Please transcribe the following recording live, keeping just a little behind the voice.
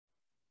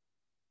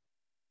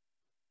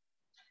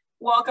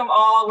Welcome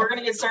all. We're going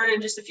to get started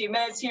in just a few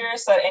minutes here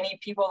so that any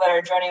people that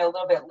are joining a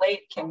little bit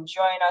late can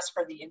join us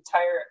for the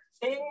entire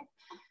thing.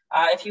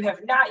 If you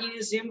have not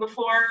used Zoom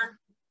before,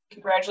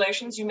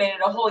 congratulations, you made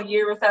it a whole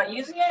year without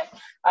using it.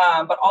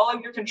 But all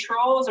of your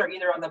controls are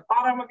either on the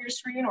bottom of your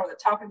screen or the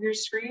top of your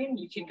screen.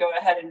 You can go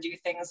ahead and do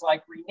things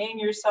like rename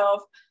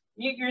yourself,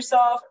 mute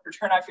yourself, or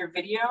turn off your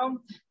video.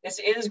 This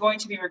is going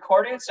to be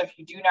recorded, so if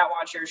you do not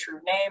want your true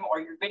name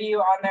or your video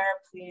on there,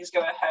 please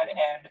go ahead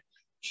and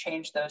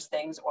change those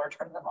things or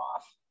turn them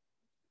off.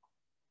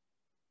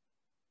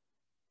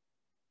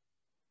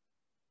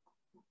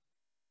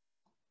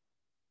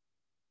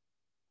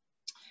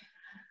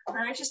 All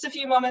right, just a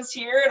few moments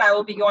here and I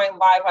will be going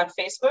live on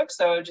Facebook,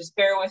 so just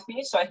bear with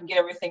me so I can get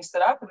everything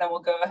set up and then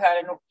we'll go ahead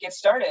and get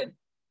started.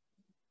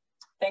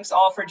 Thanks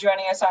all for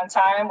joining us on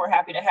time. We're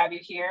happy to have you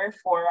here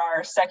for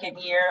our second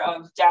year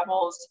of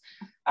DABL's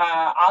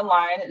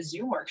online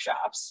Zoom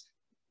workshops.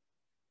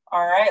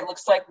 All right,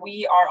 looks like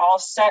we are all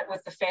set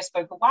with the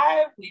Facebook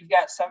Live. We've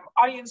got some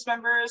audience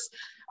members.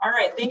 All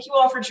right, thank you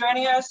all for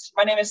joining us.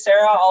 My name is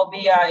Sarah. I'll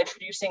be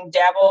introducing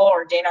DABL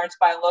or Dane Arts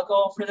Buy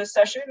Local for this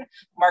session.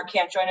 Mark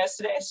can't join us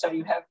today, so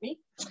you have me.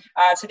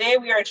 Today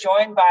we are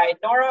joined by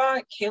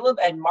Nora, Caleb,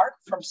 and Mark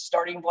from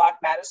StartingBlock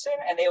Madison,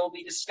 and they will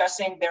be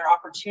discussing their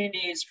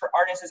opportunities for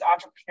artists as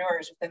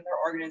entrepreneurs within their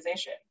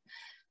organization.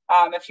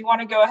 If you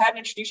want to go ahead and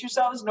introduce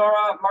yourselves,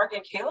 Nora, Mark,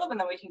 and Caleb, and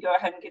then we can go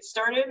ahead and get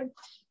started.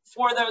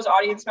 For those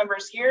audience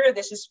members here,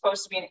 this is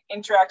supposed to be an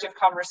interactive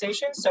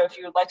conversation. So if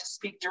you would like to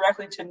speak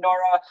directly to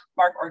Nora,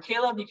 Mark, or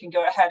Caleb, you can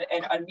go ahead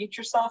and unmute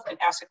yourself and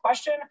ask a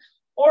question.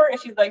 Or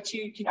if you'd like to,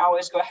 you can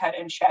always go ahead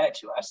and chat it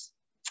to us.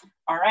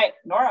 All right,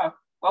 Nora,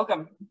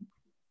 welcome.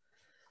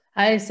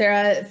 Hi,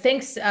 Sarah.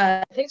 Thanks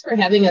for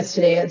having us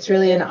today. It's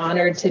really an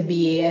honor to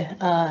be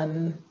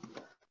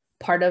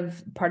part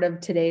of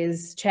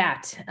today's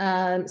chat.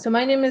 So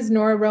my name is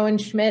Nora Rowan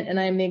Schmidt, and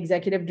I'm the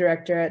executive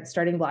director at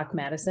StartingBlock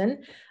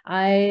Madison.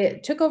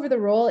 I took over the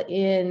role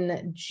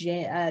in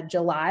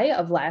July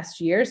of last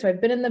year, so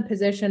I've been in the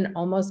position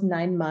almost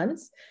 9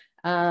 months,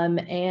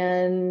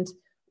 and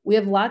we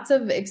have lots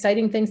of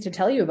exciting things to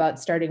tell you about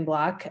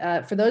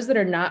StartingBlock. For those that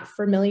are not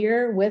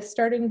familiar with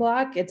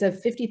StartingBlock, it's a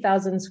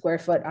 50,000 square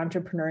foot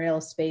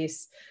entrepreneurial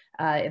space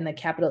in the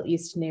Capitol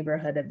East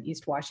neighborhood of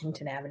East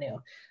Washington Avenue.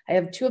 I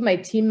have two of my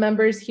team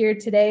members here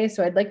today,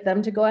 so I'd like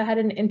them to go ahead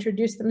and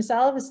introduce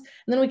themselves, and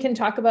then we can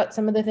talk about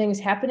some of the things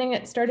happening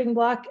at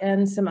StartingBlock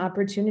and some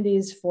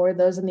opportunities for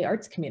those in the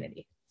arts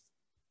community.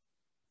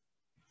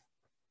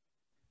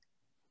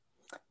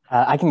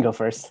 I can go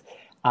first.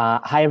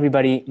 Hi,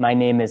 everybody. My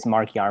name is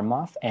Mark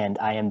Yarmoff, and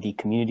I am the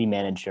community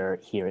manager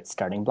here at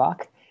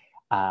StartingBlock.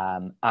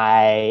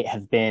 I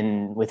have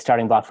been with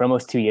StartingBlock for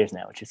almost 2 years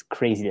now, which is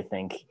crazy to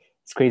think.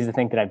 It's crazy to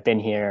think that I've been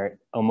here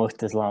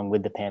almost as long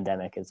with the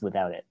pandemic as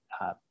without it.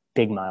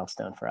 Big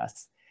milestone for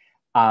us.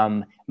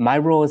 My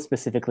role is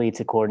specifically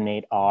to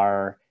coordinate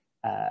our,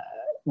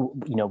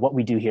 what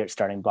we do here at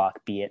StartingBlock,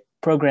 be it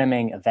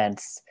programming,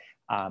 events,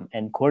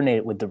 and coordinate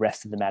it with the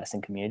rest of the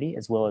Madison community,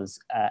 as well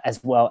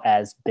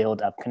as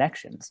build up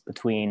connections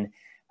between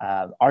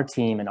our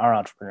team and our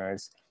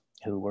entrepreneurs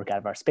who work out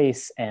of our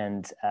space,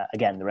 and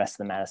again, the rest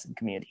of the Madison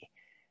community.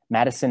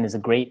 Madison is a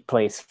great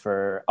place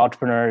for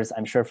entrepreneurs,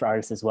 I'm sure for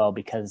artists as well,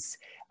 because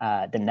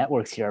the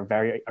networks here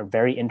are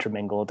very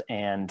intermingled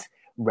and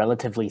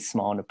relatively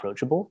small and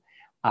approachable,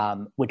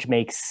 which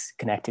makes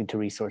connecting to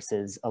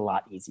resources a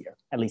lot easier,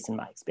 at least in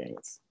my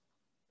experience.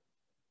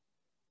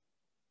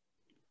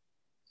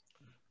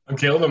 I'm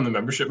Caleb, I'm the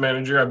membership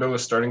manager. I've been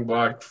with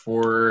StartingBlock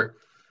for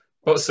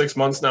about 6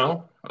 months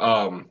now.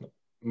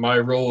 My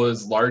role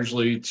is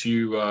largely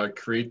to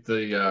create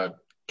the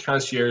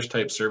concierge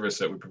type service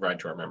that we provide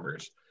to our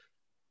members.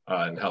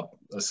 And help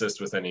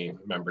assist with any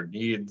member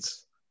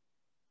needs,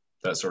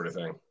 that sort of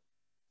thing.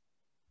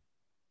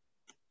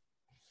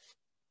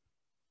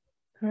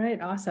 All right,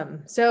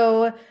 awesome.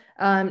 So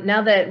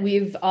now that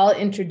we've all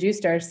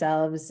introduced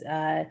ourselves,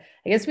 I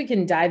guess we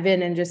can dive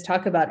in and just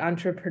talk about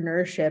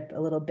entrepreneurship a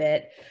little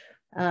bit.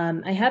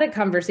 I had a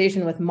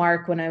conversation with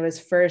Mark when I was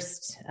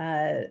first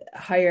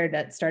hired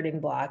at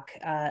StartingBlock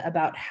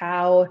about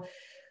how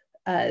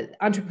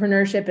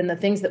entrepreneurship and the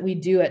things that we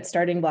do at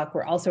StartingBlock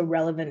were also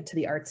relevant to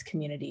the arts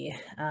community,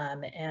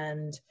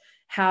 and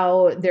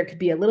how there could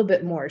be a little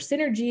bit more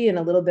synergy and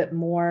a little bit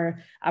more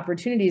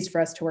opportunities for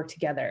us to work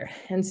together.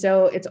 And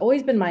so it's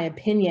always been my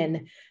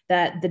opinion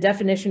that the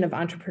definition of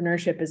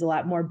entrepreneurship is a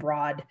lot more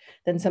broad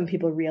than some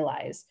people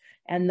realize,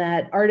 and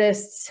that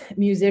artists,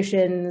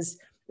 musicians,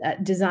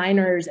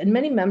 designers, and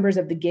many members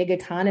of the gig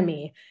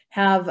economy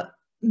have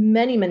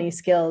many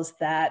skills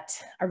that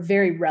are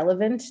very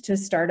relevant to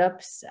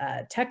startups,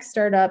 tech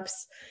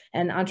startups,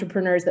 and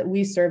entrepreneurs that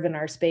we serve in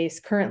our space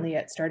currently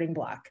at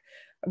StartingBlock.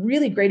 A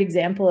really great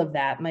example of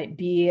that might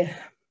be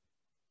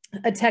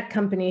a tech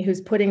company who's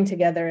putting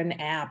together an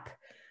app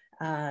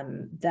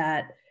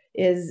that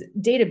is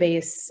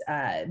database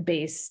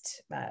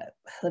based.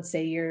 Let's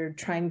say you're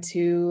trying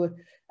to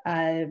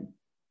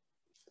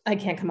I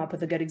can't come up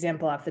with a good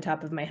example off the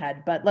top of my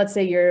head, but let's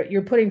say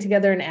you're putting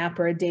together an app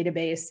or a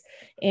database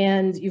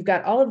and you've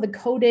got all of the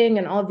coding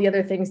and all of the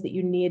other things that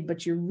you need,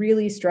 but you're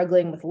really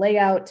struggling with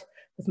layout,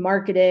 with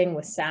marketing,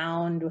 with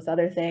sound, with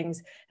other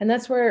things. And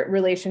that's where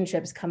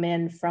relationships come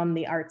in from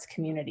the arts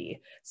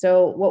community.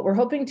 So what we're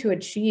hoping to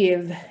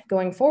achieve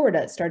going forward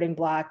at Starting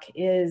Block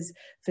is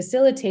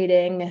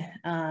facilitating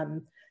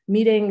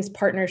meetings,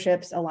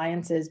 partnerships,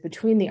 alliances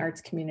between the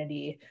arts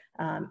community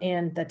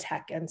and the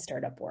tech and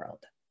startup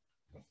world.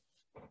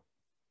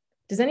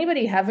 Does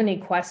anybody have any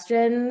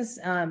questions?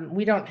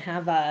 We don't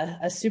have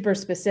a super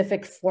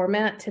specific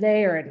format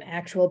today or an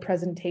actual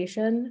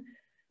presentation.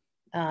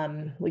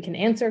 We can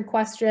answer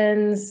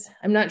questions.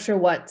 I'm not sure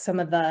what some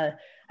of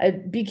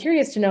I'd be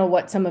curious to know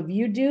what some of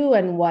you do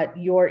and what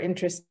your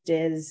interest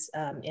is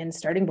in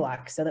Starting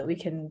Block so that we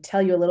can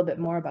tell you a little bit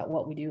more about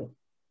what we do.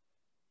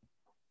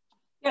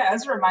 Yeah,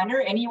 as a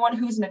reminder, anyone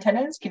who's in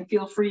attendance can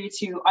feel free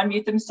to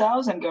unmute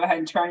themselves and go ahead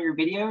and turn on your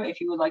video if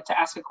you would like to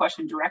ask a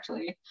question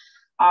directly.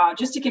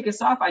 Just to kick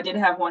us off, I did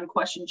have one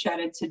question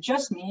chatted to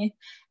just me.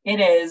 It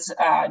is,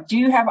 do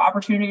you have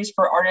opportunities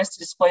for artists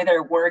to display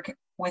their work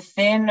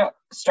within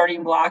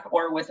Starting Block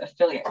or with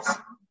affiliates?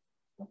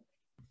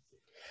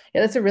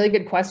 Yeah, that's a really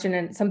good question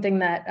and something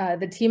that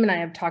the team and I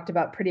have talked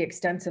about pretty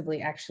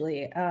extensively,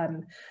 actually.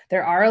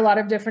 There are a lot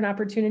of different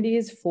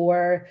opportunities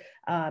for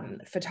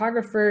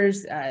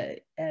photographers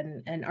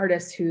and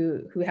artists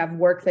who have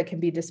work that can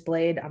be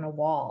displayed on a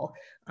wall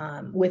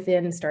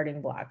within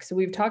Starting Block. So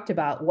we've talked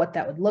about what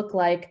that would look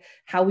like,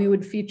 how we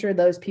would feature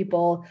those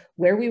people,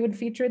 where we would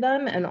feature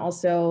them, and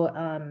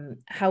also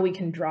how we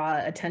can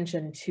draw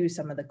attention to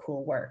some of the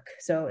cool work.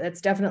 So it's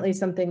definitely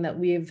something that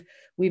we've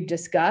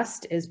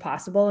discussed is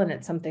possible, and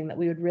it's something that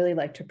we would really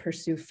like to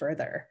pursue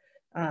further.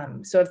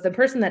 So if the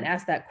person that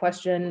asked that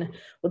question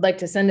would like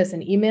to send us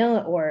an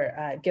email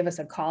or give us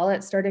a call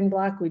at Starting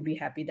Block, we'd be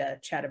happy to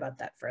chat about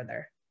that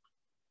further.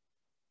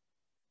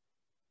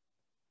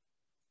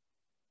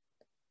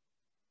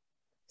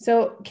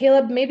 So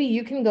Caleb, maybe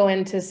you can go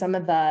into some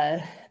of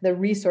the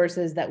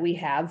resources that we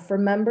have for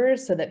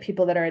members so that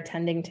people that are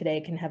attending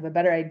today can have a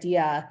better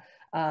idea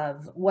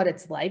of what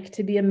it's like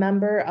to be a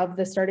member of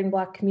the Starting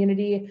Block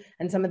community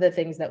and some of the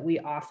things that we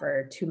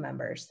offer to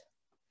members.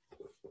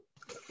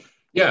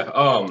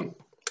 Yeah,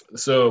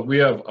 so we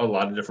have a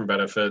lot of different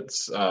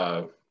benefits.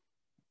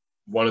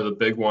 One of the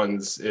big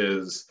ones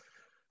is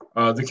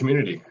the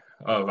community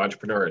of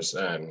entrepreneurs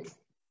and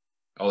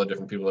all the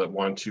different people that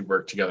want to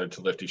work together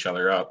to lift each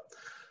other up.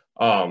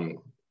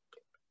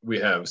 We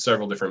have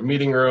several different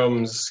meeting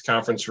rooms,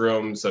 conference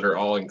rooms that are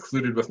all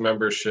included with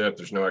membership.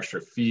 There's no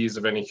extra fees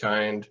of any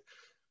kind.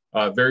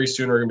 Very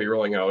soon we're going to be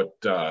rolling out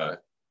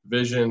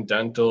vision,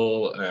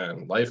 dental,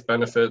 and life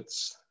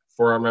benefits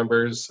for our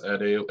members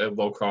at a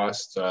low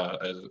cost, at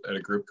a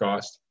group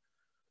cost.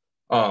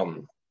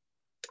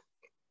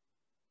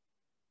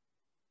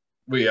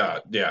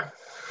 Yeah.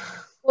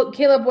 Well,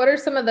 Caleb, what are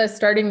some of the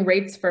starting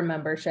rates for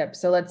membership?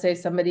 So let's say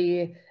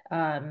somebody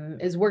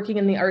is working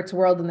in the arts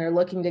world and they're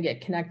looking to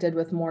get connected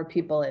with more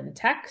people in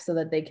tech so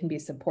that they can be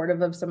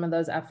supportive of some of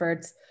those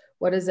efforts.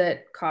 What does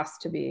it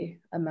cost to be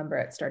a member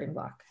at Starting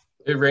Block?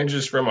 It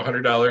ranges from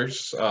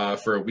 $100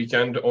 for a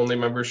weekend only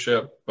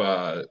membership.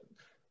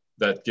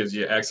 That gives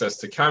you access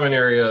to common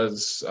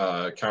areas,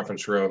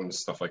 conference rooms,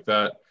 stuff like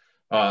that.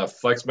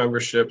 Flex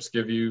memberships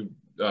give you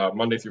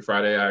Monday through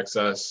Friday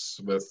access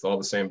with all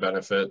the same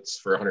benefits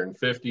for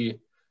 $150.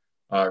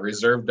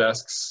 Reserve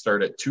desks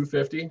start at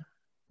 $250,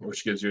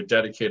 which gives you a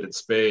dedicated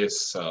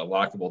space,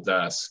 lockable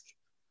desk.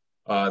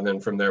 And then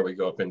from there we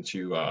go up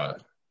into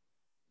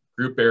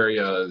group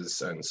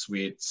areas and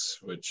suites,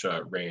 which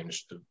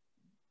range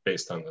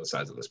based on the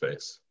size of the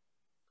space.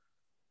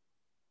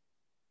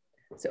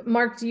 So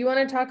Mark, do you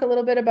want to talk a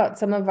little bit about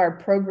some of our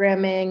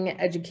programming,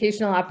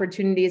 educational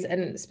opportunities,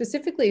 and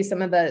specifically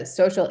some of the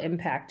social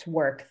impact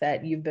work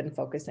that you've been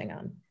focusing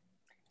on?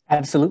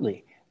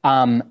 Absolutely.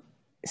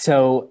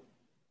 So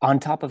on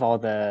top of all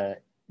the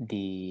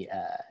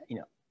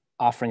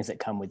offerings that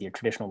come with your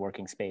traditional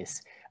working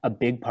space, a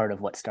big part of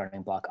what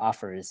Starting Block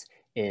offers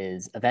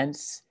is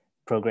events,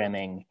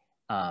 programming,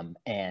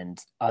 and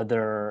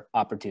other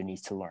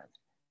opportunities to learn.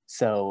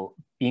 So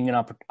being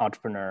an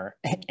entrepreneur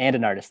and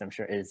an artist, I'm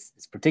sure, is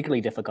particularly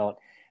difficult,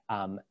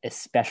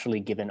 especially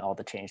given all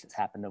the change that's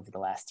happened over the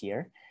last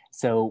year.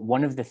 So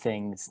one of the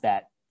things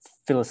that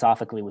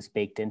philosophically was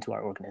baked into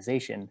our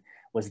organization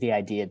was the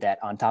idea that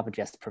on top of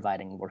just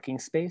providing working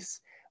space,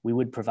 we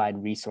would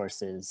provide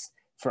resources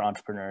for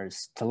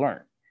entrepreneurs to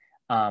learn.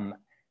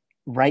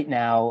 Right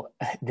now,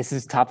 this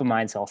is top of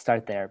mind, so I'll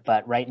start there.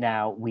 But right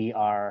now, we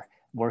are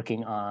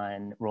working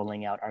on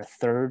rolling out our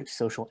third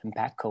social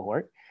impact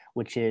cohort,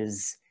 which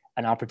is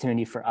an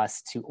opportunity for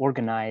us to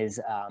organize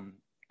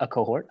a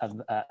cohort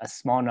of a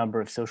small number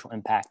of social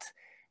impact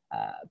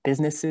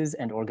businesses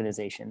and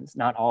organizations,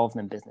 not all of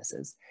them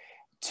businesses,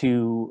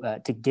 to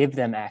give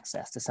them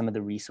access to some of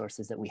the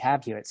resources that we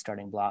have here at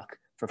Starting Block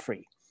for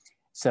free.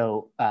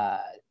 So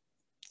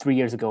 3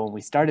 years ago when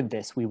we started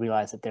this, we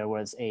realized that there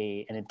was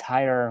an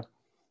entire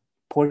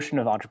portion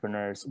of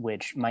entrepreneurs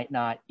which might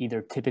not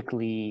either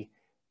typically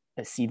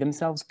see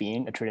themselves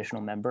being a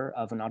traditional member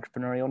of an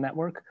entrepreneurial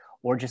network,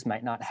 or just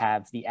might not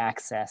have the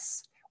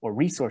access or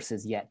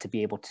resources yet to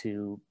be able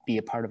to be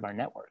a part of our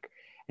network.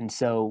 And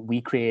so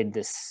we created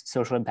this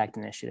social impact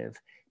initiative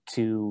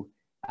to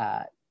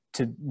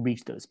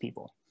reach those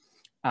people.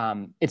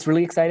 It's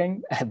really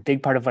exciting. A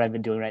big part of what I've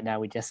been doing right now,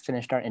 we just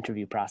finished our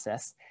interview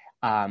process,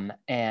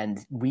 and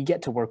we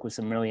get to work with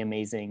some really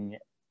amazing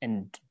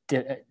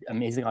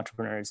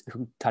entrepreneurs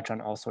who touch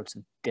on all sorts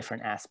of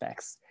different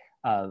aspects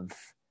of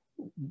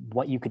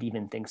what you could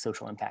even think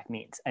social impact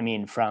means. I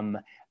mean, from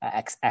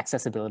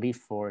accessibility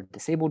for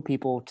disabled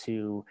people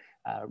to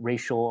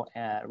racial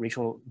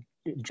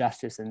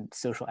justice and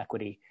social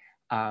equity,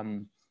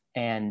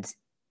 and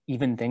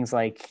even things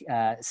like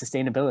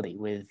sustainability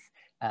with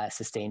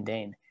Sustained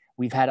Dane.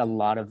 We've had a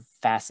lot of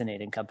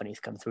fascinating companies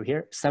come through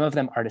here, some of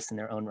them artists in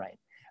their own right.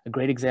 A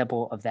great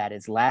example of that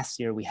is last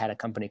year we had a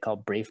company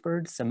called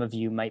Bravebird. Some of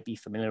you might be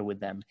familiar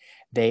with them.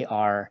 They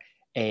are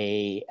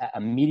a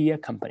media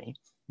company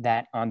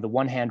that on the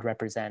one hand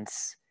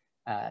represents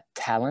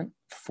talent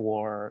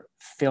for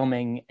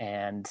filming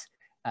and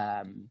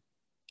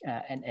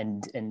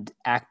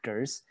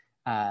actors,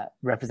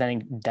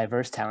 representing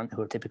diverse talent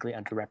who are typically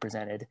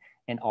underrepresented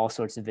in all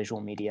sorts of visual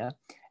media.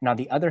 And on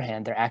the other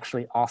hand, they're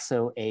actually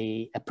also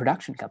a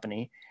production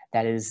company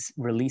that is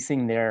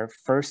releasing their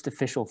first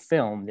official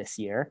film this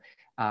year,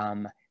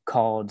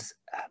 called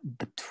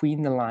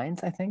Between the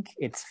Lines, I think.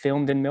 It's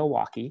filmed in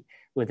Milwaukee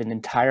with an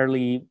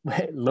entirely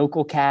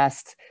local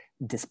cast,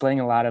 displaying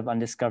a lot of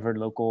undiscovered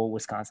local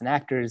Wisconsin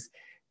actors,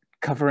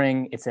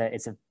 covering, it's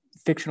a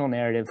fictional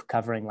narrative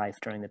covering life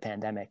during the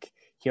pandemic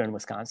here in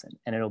Wisconsin.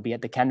 And it'll be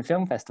at the Cannes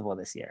Film Festival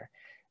this year,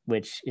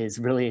 which is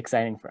really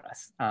exciting for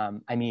us.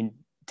 I mean,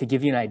 to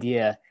give you an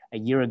idea, a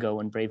year ago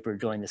when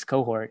Bravebird joined this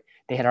cohort,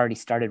 they had already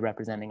started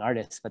representing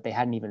artists, but they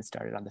hadn't even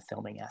started on the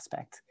filming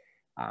aspect.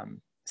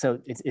 So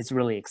it's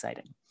really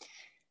exciting.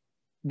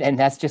 And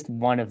that's just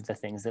one of the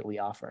things that we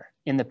offer.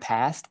 In the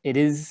past,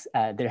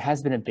 there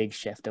has been a big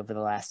shift over the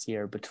last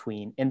year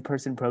between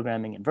in-person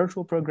programming and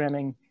virtual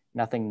programming.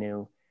 Nothing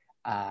new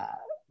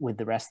with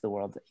the rest of the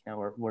world. You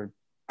know, we're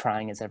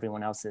trying as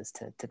everyone else is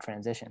to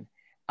transition.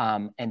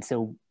 And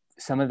so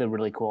some of the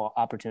really cool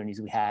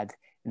opportunities we had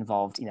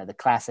involved, you know, the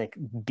classic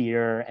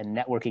beer and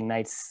networking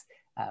nights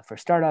for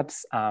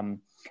startups,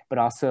 but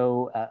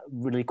also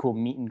really cool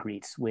meet and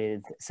greets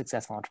with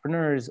successful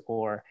entrepreneurs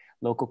or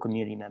local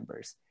community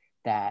members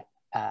that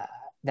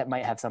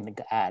might have something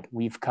to add.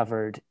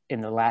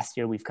 In the last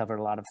year, we've covered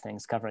a lot of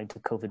things covering to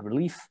COVID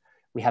relief.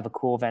 We have a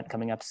cool event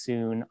coming up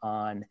soon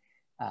on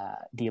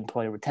the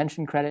employee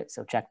retention credit.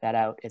 So check that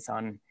out. It's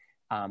on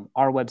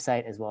our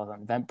website as well as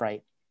on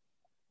Eventbrite.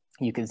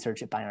 You can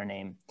search it by our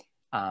name.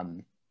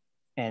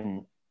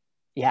 And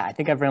yeah, I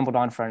think I've rambled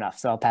on for enough,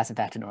 so I'll pass it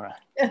back to Nora.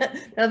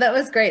 No, that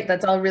was great.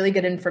 That's all really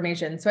good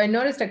information. So I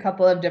noticed a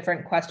couple of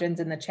different questions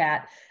in the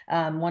chat.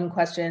 One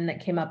question that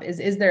came up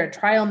is there a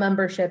trial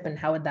membership and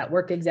how would that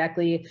work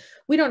exactly?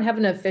 We don't have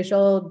an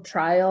official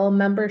trial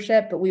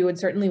membership, but we would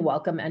certainly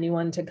welcome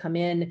anyone to come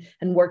in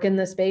and work in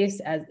the space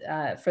as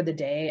for the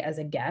day as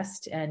a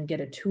guest and get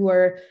a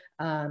tour.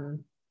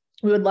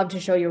 We would love to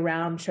show you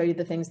around, show you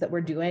the things that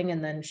we're doing,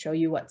 and then show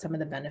you what some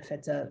of the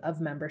benefits of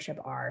membership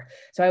are.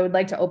 So I would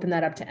like to open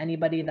that up to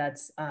anybody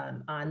that's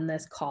on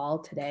this call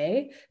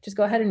today. Just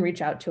go ahead and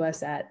reach out to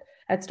us at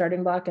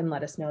StartingBlock and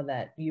let us know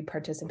that you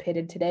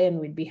participated today, and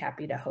we'd be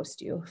happy to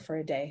host you for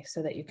a day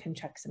so that you can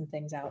check some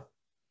things out.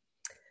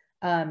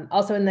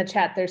 Also in the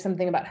chat, there's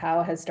something about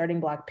how has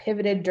StartingBlock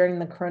pivoted during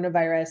the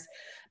coronavirus.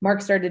 Mark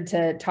started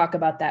to talk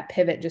about that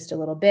pivot just a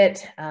little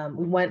bit.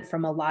 We went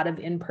from a lot of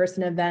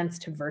in-person events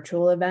to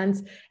virtual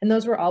events, and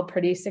those were all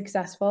pretty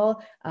successful.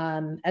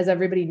 As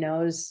everybody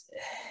knows,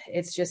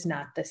 it's just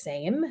not the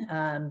same,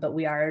 but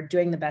we are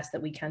doing the best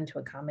that we can to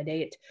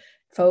accommodate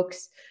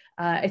folks.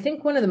 I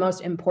think one of the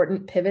most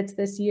important pivots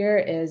this year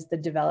is the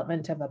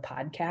development of a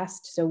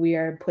podcast. So we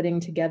are putting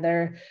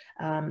together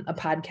a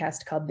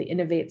podcast called the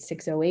Innovate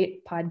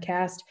 608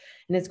 podcast,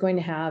 and it's going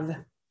to have,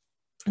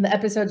 the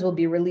episodes will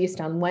be released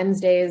on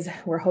Wednesdays.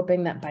 We're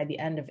hoping that by the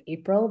end of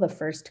April, the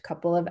first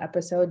couple of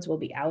episodes will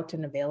be out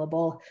and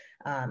available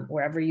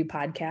wherever you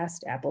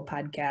podcast, Apple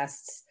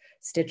Podcasts,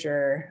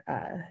 Stitcher,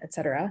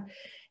 etc.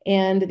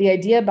 And the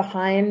idea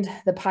behind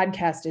the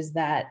podcast is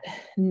that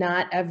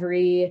not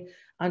every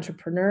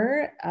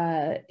entrepreneur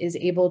is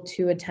able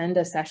to attend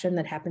a session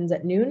that happens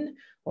at noon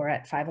or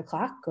at 5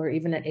 o'clock or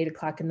even at 8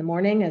 o'clock in the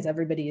morning, as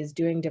everybody is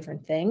doing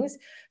different things.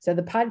 So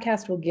the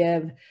podcast will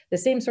give the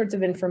same sorts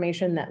of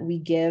information that we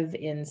give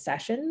in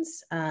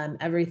sessions,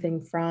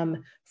 everything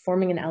from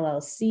forming an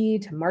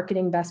LLC to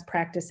marketing best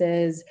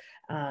practices,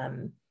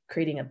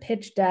 creating a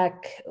pitch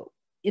deck,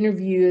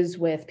 interviews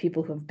with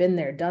people who have been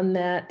there, done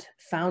that,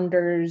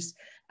 founders,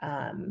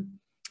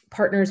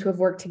 partners who have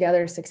worked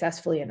together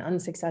successfully and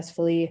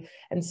unsuccessfully.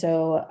 And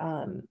so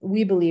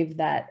we believe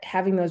that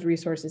having those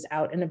resources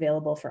out and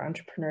available for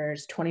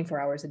entrepreneurs 24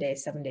 hours a day,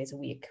 7 days a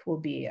week will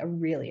be a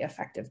really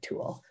effective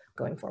tool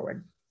going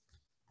forward.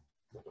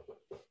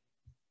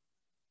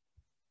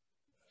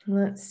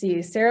 Let's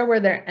see, Sarah, were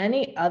there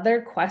any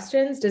other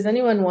questions? Does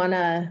anyone want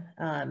to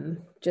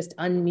just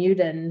unmute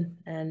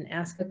and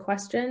ask a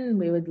question?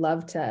 We would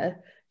love to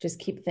just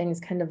keep things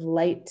kind of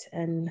light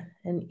and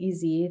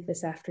easy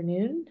this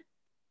afternoon.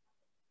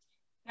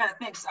 Yeah,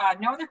 thanks.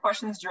 No other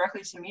questions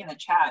directly to me in the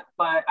chat,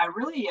 but I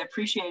really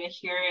appreciated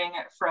hearing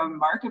from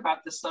Mark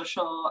about the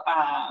social,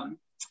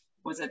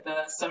 was it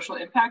the social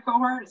impact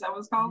cohort? Is that what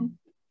it's called?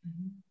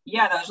 Mm-hmm.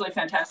 Yeah, that was really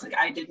fantastic.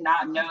 I did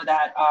not know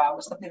that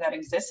was something that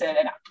existed.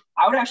 And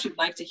I would actually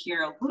like to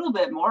hear a little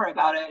bit more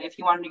about it if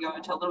you wanted to go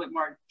into a little bit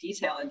more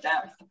detail and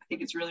depth. I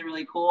think it's really,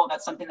 really cool.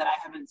 That's something that I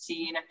haven't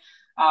seen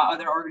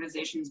other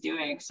organizations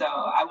doing. So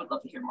I would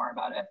love to hear more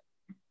about it.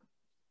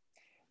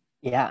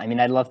 Yeah, I mean,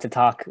 I'd love to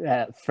talk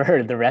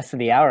for the rest of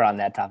the hour on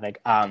that topic.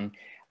 I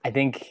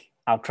think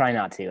I'll try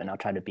not to, and I'll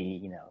try to be,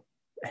 you know,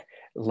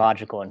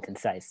 logical and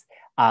concise.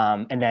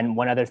 And then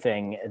one other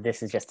thing,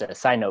 this is just a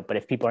side note, but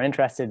if people are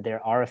interested,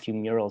 there are a few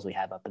murals we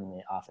have up in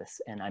the office,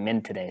 and I'm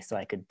in today, so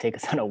I could take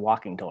us on a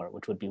walking tour,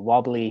 which would be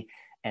wobbly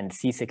and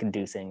seasick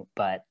inducing,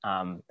 but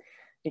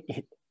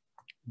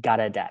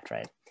gotta adapt,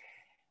 right?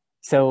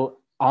 So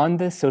on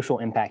the social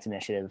impact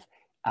initiative,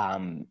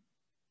 I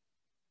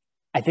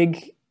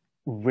think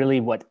really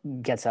what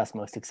gets us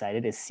most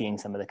excited is seeing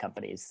some of the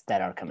companies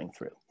that are coming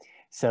through.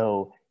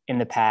 So in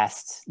the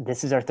past,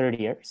 this is our third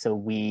year, so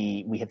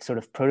we have sort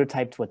of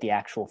prototyped what the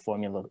actual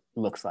formula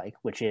looks like,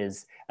 which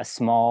is a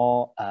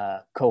small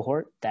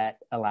cohort that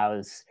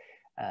allows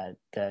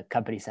the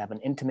companies to have an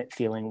intimate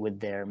feeling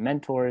with their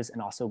mentors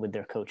and also with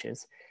their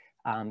coaches.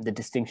 The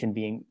distinction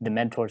being the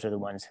mentors are the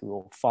ones who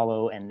will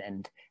follow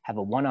and have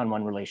a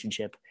one-on-one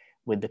relationship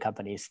with the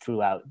companies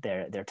throughout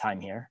their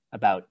time here,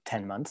 about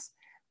 10 months.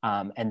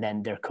 And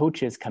then their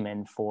coaches come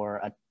in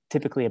for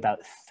typically about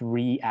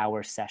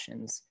 3-hour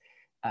sessions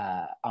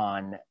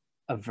on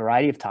a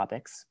variety of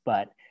topics,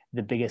 but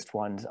the biggest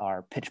ones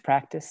are pitch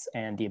practice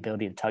and the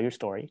ability to tell your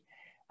story,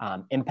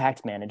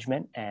 impact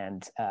management,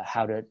 and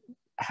how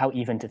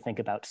even to think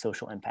about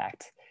social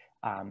impact,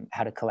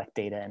 how to collect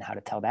data and how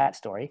to tell that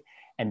story,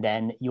 and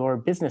then your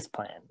business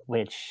plan,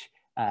 which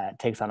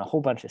takes on a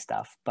whole bunch of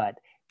stuff, but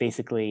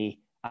basically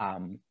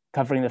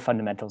covering the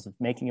fundamentals of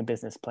making a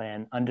business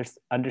plan,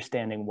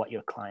 understanding what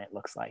your client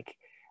looks like.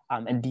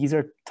 And these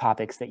are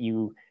topics that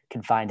you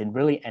can find in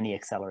really any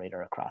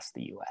accelerator across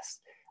the US.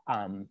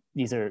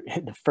 These are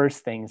the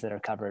first things that are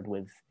covered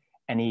with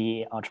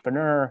any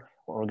entrepreneur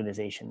or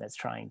organization that's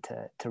trying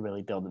to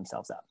really build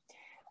themselves up.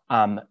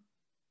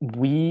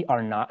 We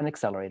are not an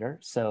accelerator,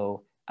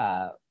 so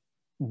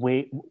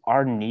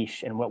our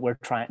niche and what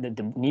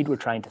the need we're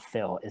trying to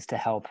fill is to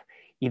help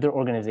either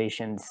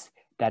organizations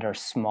that are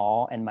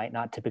small and might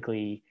not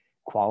typically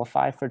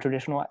qualify for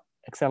traditional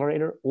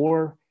accelerator,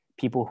 or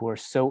people who are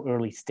so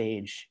early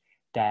stage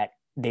that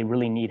they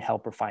really need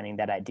help refining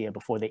that idea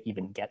before they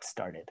even get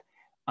started.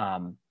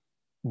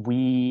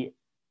 We're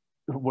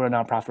a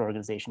nonprofit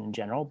organization in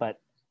general, but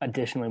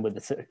additionally with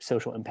the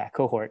social impact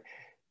cohort,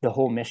 the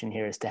whole mission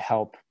here is to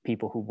help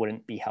people who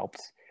wouldn't be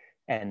helped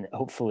and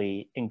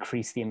hopefully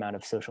increase the amount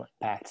of social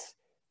impact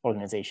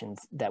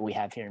organizations that we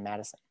have here in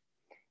Madison.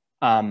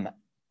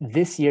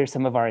 This year,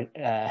 some of our,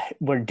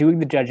 we're doing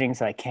the judging,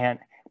 so I can't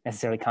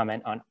necessarily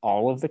comment on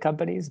all of the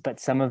companies, but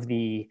some of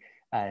the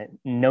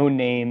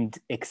no-named,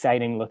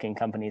 exciting-looking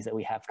companies that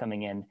we have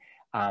coming in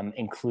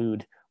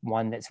include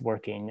one that's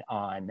working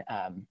on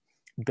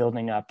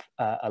building up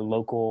a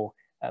local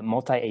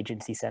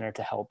multi-agency center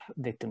to help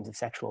victims of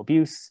sexual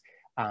abuse,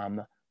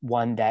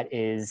 one that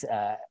is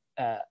a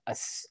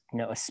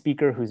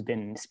speaker who's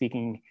been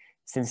speaking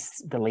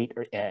since the late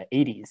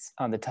 80s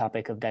on the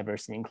topic of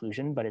diversity and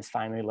inclusion, but is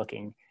finally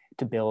looking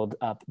to build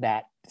up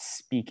that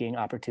speaking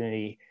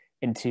opportunity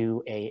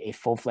into a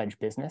full-fledged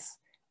business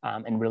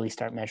and really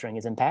start measuring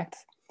his impact.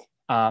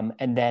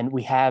 And then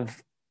we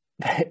have,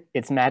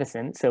 it's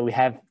Madison, so we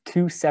have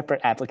 2 separate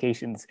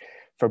applications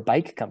for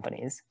bike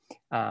companies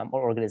or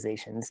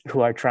organizations who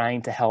are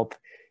trying to help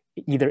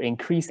either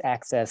increase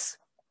access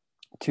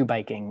to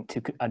biking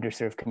to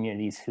underserved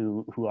communities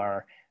who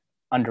are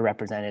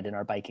underrepresented in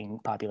our biking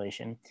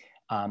population,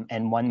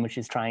 and one which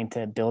is trying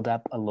to build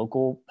up a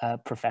local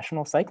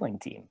professional cycling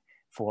team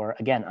for,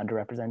 again,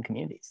 underrepresented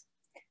communities.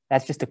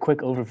 That's just a quick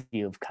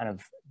overview of kind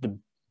of the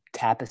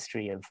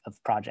tapestry of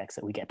projects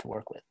that we get to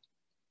work with.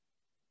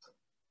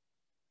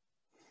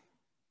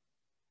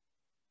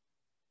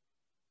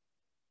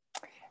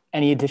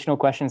 Any additional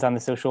questions on the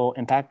social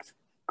impact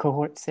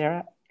cohort,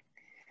 Sarah?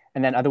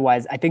 And then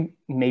otherwise, I think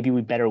maybe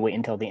we better wait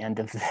until the end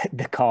of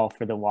the call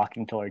for the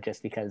walking tour,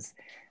 just because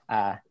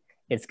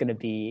it's gonna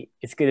be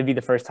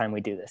the first time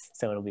we do this.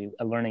 So it'll be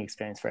a learning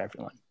experience for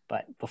everyone.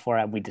 But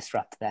before we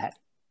disrupt that.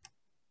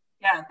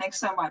 Yeah, thanks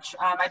so much.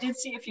 I did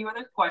see a few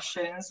other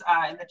questions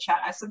in the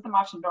chat. I sent them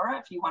off to Nora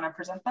if you want to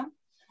present them.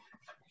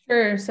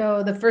 Sure.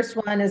 So the first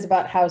one is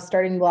about how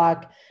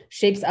StartingBlock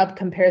shapes up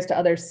compares to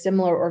other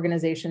similar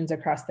organizations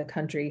across the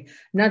country.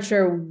 I'm not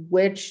sure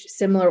which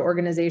similar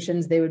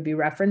organizations they would be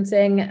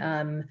referencing.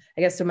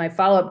 I guess so my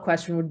follow-up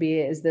question would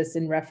be, is this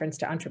in reference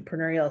to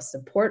entrepreneurial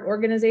support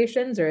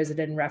organizations, or is it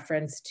in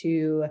reference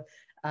to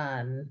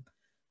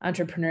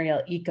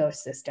entrepreneurial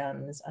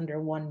ecosystems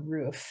under one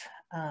roof.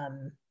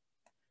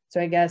 So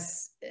I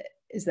guess,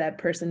 is that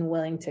person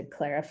willing to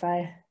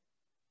clarify?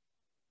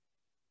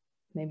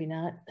 Maybe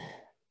not.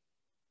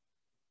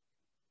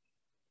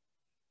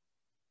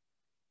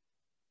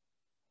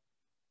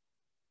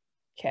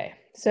 Okay,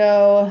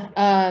 so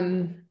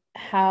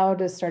how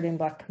does Starting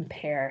Block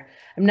compare?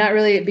 I'm not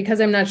really,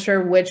 because I'm not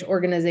sure which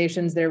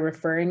organizations they're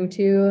referring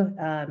to,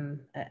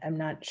 I'm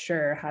not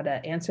sure how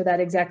to answer that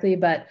exactly,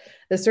 but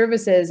the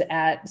services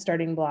at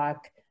Starting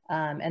Block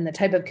and the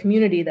type of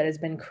community that has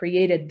been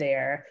created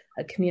there,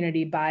 a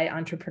community by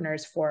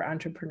entrepreneurs for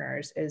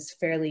entrepreneurs, is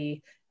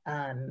fairly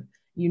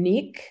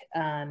unique.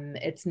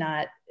 It's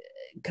not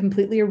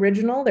completely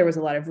original. There was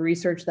a lot of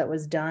research that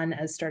was done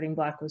as Starting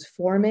Block was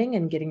forming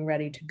and getting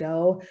ready to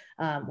go,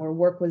 where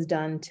work was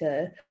done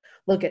to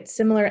look at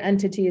similar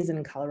entities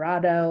in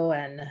Colorado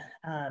and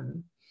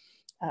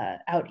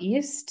out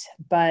east.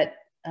 But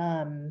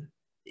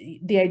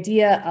the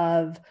idea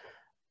of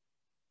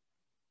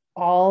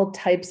all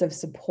types of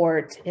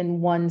support in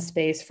one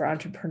space for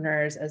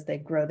entrepreneurs as they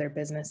grow their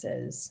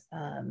businesses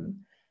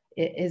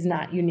it is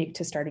not unique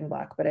to Starting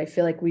Block, but I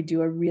feel like we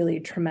do a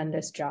really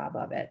tremendous job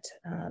of it.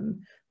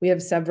 We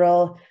have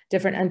several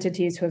different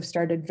entities who have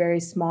started very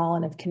small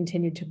and have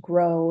continued to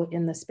grow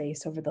in the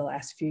space over the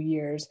last few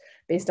years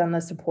based on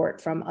the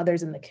support from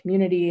others in the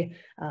community,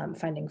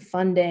 finding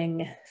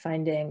funding,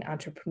 finding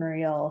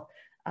entrepreneurial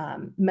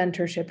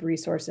mentorship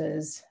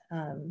resources,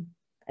 and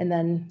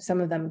then some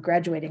of them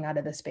graduating out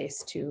of the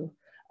space to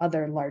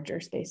other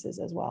larger spaces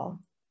as well.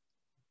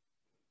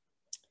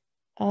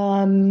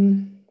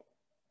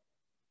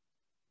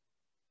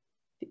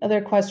 Other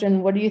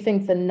question, what do you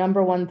think the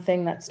number one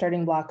thing that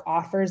Starting Block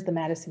offers the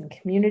Madison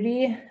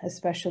community,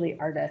 especially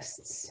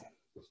artists?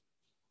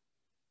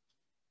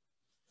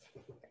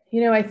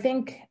 You know, I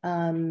think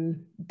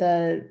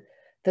the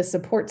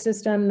support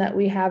system that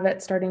we have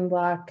at Starting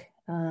Block,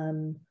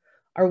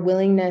 our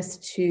willingness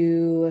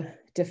to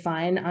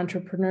define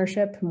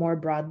entrepreneurship more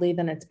broadly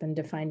than it's been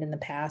defined in the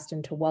past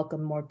and to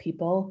welcome more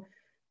people.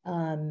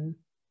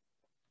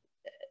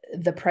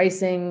 The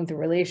pricing, the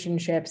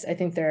relationships, I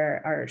think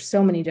there are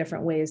so many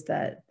different ways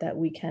that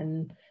we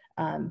can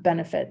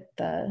benefit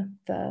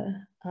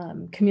the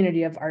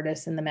community of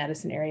artists in the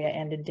Madison area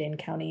and in Dane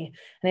County.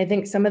 And I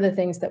think some of the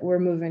things that we're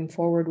moving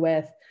forward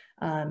with,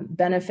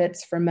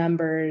 benefits for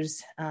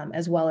members,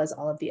 as well as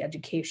all of the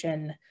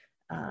education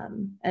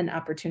and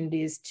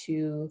opportunities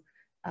to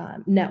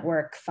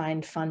network,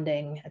 find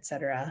funding, et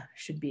cetera,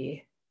 should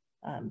be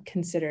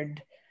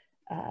considered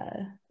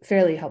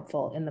fairly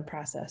helpful in the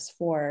process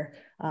for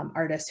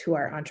artists who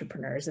are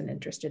entrepreneurs and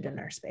interested in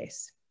our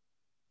space.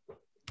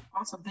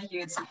 Awesome, thank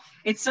you.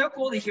 It's so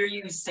cool to hear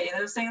you say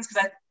those things,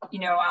 because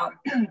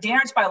Dane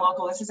Arts by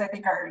Local, this is I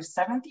think our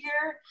 7th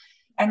year,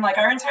 and like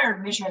our entire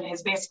mission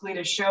is basically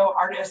to show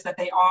artists that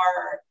they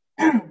are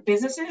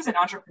businesses and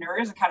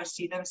entrepreneurs and kind of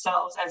see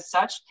themselves as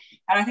such.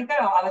 And I think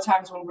that a lot of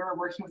times when we're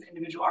working with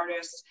individual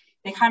artists,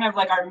 they kind of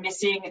like are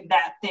missing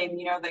that thing,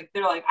 you know, like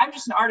they're like, I'm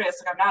just an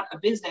artist, like I'm not a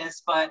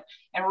business, and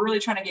we're really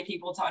trying to get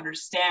people to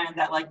understand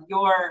that like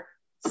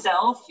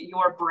yourself,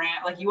 your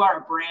brand, like you are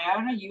a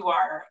brand, you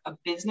are a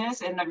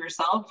business in and of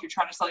yourself if you're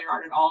trying to sell your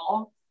art at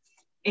all.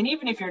 And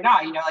even if you're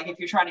not, you know, like if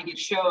you're trying to get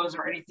shows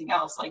or anything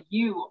else, like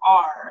you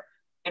are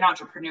an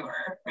entrepreneur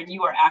and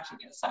you are acting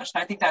as such.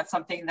 And I think that's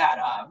something that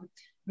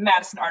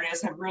Madison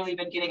artists have really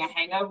been getting a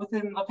hang of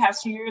within the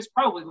past few years,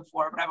 probably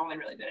before, but I've only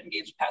really been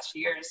engaged the past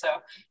few years. So,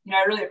 you know,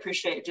 I really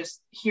appreciate just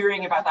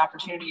hearing about the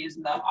opportunities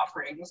and the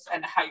offerings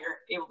and how you're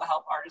able to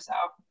help artists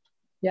out.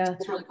 Yeah,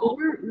 it's really cool.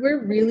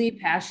 We're really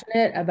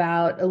passionate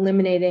about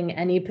eliminating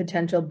any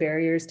potential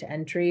barriers to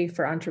entry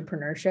for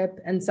entrepreneurship.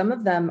 And some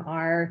of them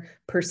are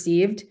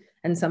perceived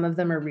and some of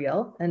them are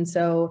real. And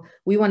so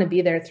we want to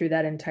be there through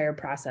that entire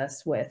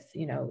process with,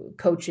 you know,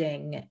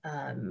 coaching,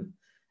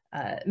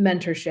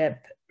 mentorship,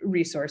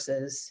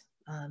 resources,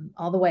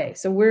 all the way.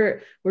 So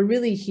we're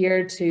really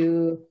here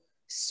to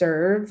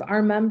serve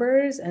our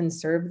members and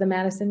serve the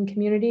Madison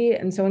community.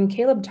 And so when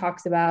Caleb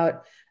talks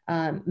about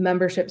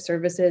membership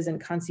services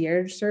and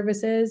concierge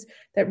services,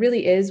 that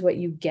really is what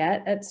you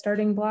get at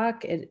Starting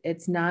Block.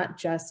 It's not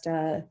just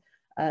a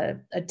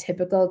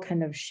typical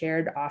kind of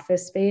shared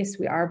office space.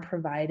 We are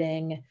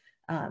providing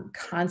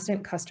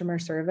constant customer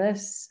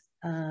service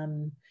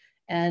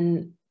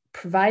and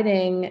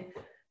providing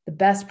the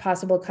best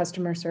possible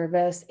customer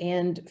service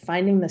and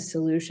finding the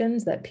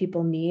solutions that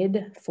people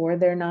need for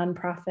their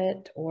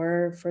nonprofit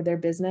or for their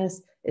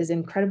business is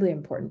incredibly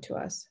important to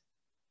us.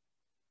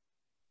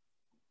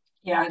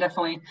 Yeah,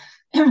 definitely.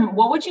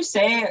 What would you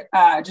say,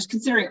 just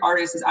considering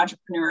artists as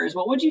entrepreneurs,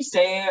 what would you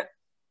say,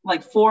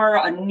 like for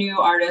a new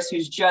artist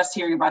who's just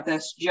hearing about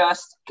this,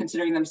 just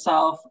considering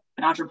themselves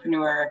an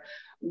entrepreneur,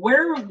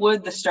 where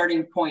would the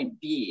starting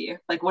point be?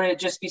 Like, would it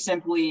just be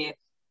simply,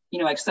 you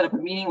know, like set up a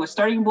meeting with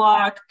Starting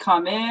Block,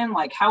 come in,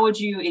 like how would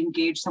you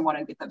engage someone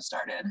and get them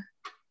started?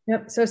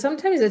 Yep. So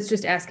sometimes it's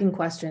just asking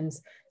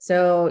questions.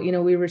 So, you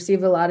know, we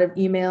receive a lot of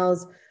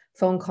emails,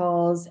 phone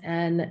calls,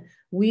 and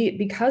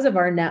because of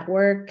our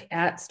network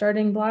at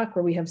Starting Block,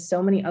 where we have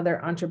so many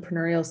other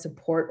entrepreneurial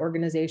support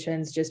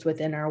organizations just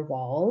within our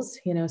walls,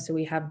 so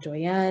we have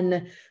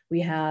Joyanne,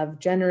 we have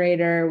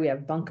Generator, we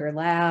have Bunker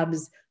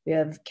Labs, we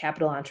have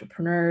Capital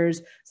Entrepreneurs.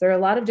 So there are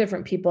a lot of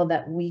different people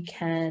that we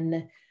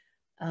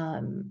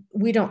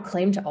don't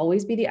claim to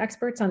always be the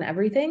experts on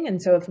everything.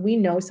 And so if we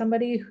know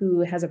somebody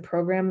who has a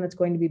program that's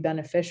going to be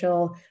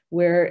beneficial,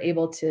 we're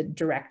able to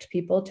direct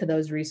people to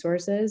those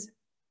resources.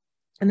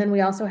 And then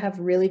we also have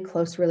really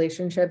close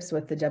relationships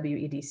with the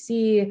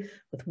WEDC,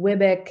 with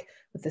WIBIC,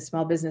 with the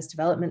Small Business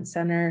Development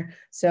Center.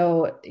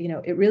 So,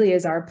 it really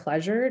is our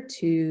pleasure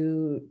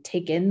to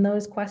take in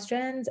those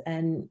questions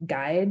and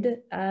guide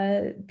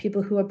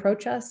people who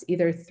approach us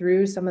either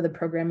through some of the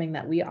programming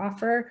that we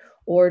offer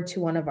or to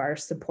one of our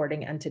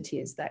supporting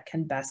entities that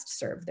can best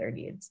serve their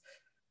needs.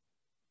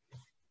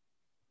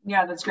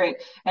 Yeah, that's great.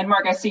 And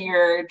Mark, I see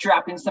you're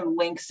dropping some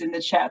links in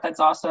the chat. That's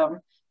awesome.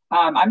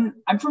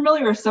 I'm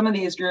familiar with some of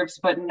these groups,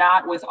 but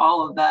not with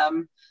all of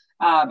them.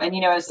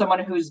 And as someone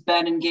who's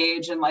been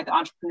engaged in like the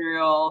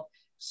entrepreneurial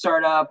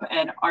startup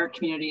and art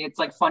community, it's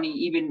like funny,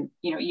 even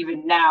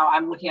now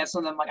I'm looking at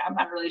some of them, like, I'm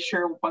not really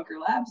sure what Bunker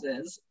Labs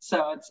is.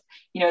 So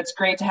it's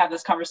great to have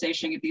this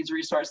conversation, get these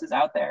resources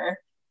out there.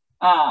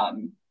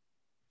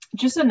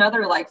 Just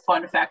another like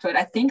fun factoid.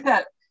 I think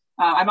that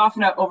I'm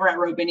often over at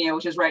Robinia,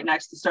 which is right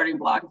next to Starting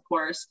Block, of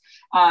course.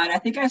 And I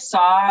think I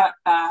saw,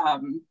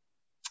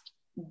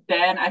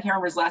 Ben, I can't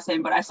remember his last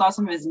name, but I saw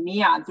some of his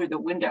neon through the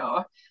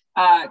window.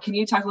 Can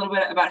you talk a little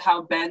bit about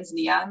how Ben's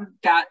neon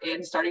got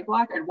in Starting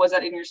Block, or was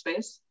that in your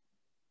space?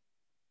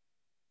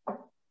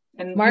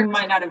 And Mark, you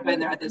might not have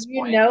been there at this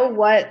point. You know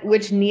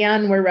which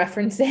neon we're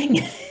referencing?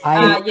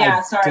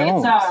 Sorry.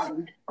 It's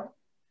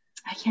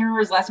I can't remember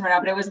his last name right now,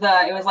 but it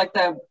was like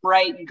the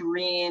bright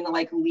green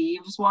like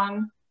leaves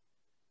one.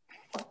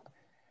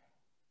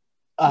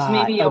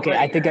 Okay,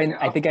 I think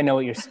I know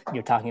what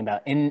you're talking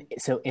about. In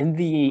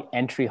the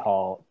entry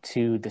hall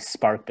to the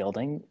Spark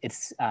building,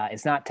 it's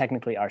not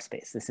technically our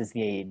space. This is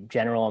the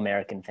General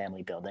American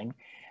Family building.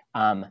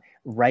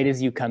 Right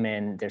as you come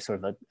in, there's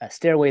sort of a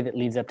stairway that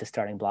leads up to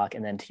Starting Block,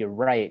 and then to your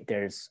right,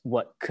 there's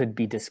what could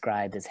be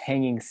described as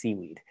hanging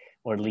seaweed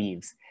or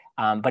leaves.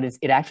 But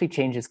it actually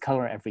changes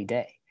color every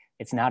day.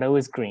 It's not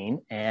always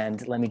green.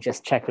 And let me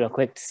just check real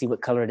quick to see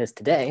what color it is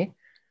today.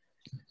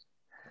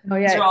 Oh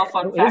yeah, these are all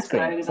fun facts.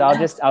 So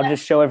I'll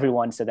just show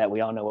everyone so that we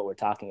all know what we're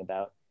talking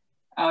about.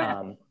 Oh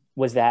yeah.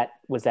 Was that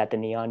the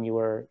neon you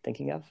were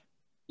thinking of?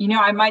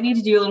 I might need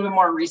to do a little bit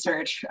more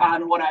research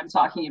on what I'm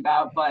talking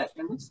about, but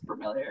it looks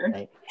familiar.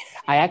 Right.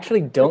 I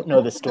actually don't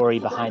know the story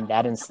behind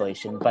that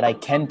installation, but I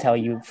can tell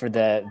you for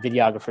the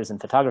videographers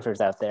and photographers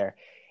out there,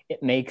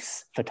 it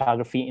makes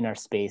photography in our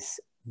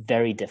space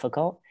very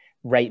difficult,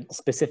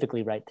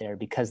 specifically right there,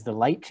 because the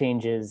light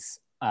changes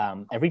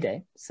every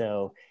day.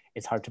 So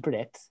it's hard to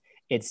predict.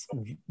 It's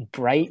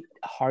bright,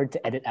 hard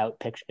to edit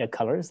out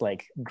colors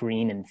like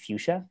green and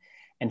fuchsia.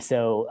 And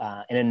so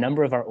in a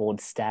number of our old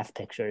staff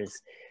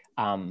pictures,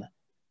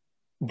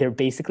 they're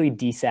basically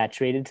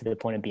desaturated to the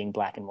point of being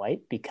black and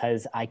white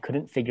because I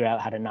couldn't figure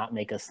out how to not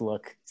make us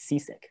look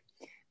seasick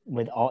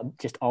with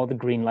all the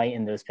green light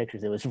in those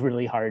pictures. It was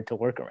really hard to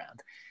work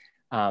around.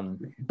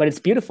 But it's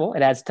beautiful.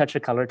 It adds a touch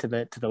of color to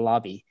the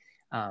lobby.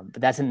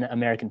 But that's an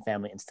American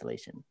Family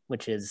installation,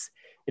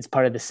 it's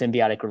part of the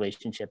symbiotic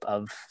relationship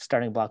of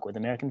Starting Block with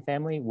American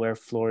Family, where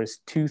floors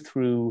 2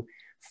 through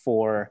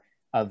 4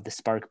 of the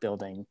Spark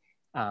building,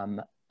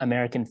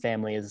 American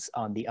Family is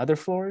on the other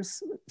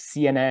floors.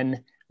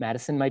 CNN,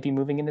 Madison might be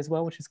moving in as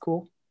well, which is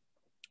cool.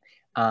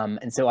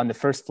 And so on the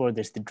first floor,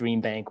 there's the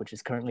Dream Bank, which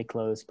is currently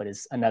closed, but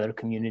is another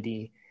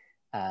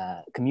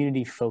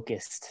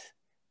community-focused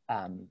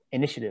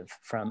initiative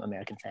from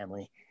American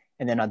Family.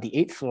 And then on the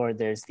 8th floor,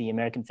 there's the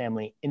American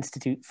Family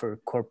Institute for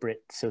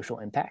Corporate Social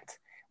Impact,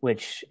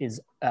 which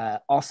is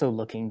also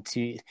looking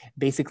to,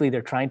 basically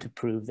they're trying to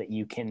prove that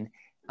you can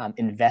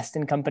invest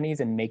in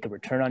companies and make a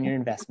return on your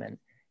investment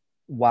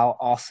while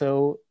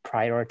also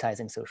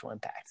prioritizing social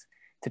impact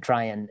to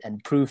try and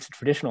prove to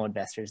traditional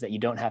investors that you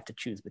don't have to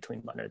choose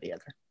between one or the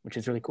other, which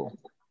is really cool.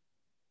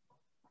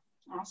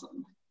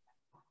 Awesome.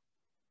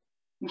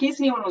 In case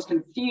anyone was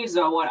confused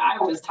about what I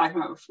was talking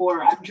about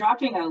before, I'm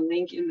dropping a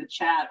link in the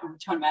chat of the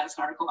Tone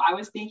Madison article. I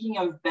was thinking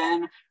of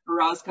Ben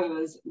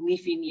Orozco's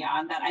Leafy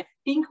Neon that I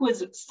think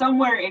was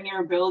somewhere in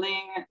your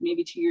building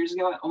maybe 2 years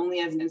ago, only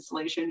as an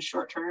installation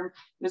short term.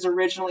 It was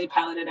originally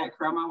piloted at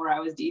Chroma where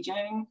I was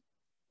DJing.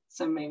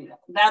 So maybe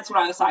that's what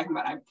I was talking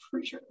about. I'm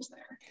pretty sure it was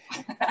there.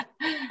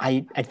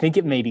 I think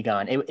it may be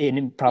gone.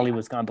 It probably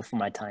was gone before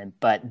my time,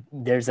 but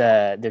there's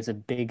a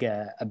big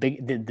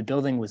the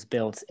building was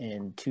built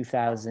in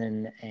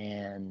 2000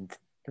 and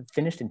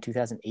finished in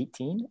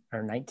 2018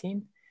 or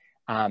 19.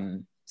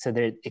 So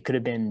it could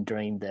have been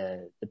during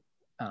the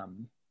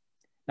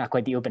not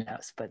quite the open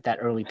house, but that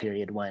early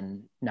period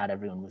when not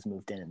everyone was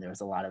moved in and there was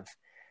a lot of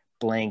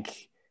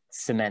blank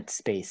cement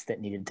space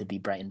that needed to be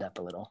brightened up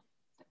a little.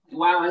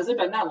 Wow, has it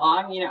been that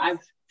long?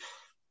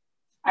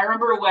 I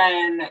remember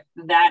when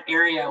that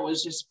area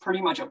was just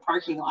pretty much a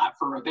parking lot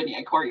for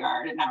Ravinia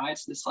Courtyard, and now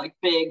it's this like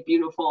big,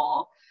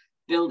 beautiful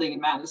building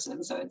in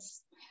Madison. So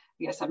it's,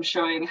 I guess I'm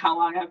showing how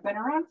long I've been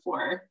around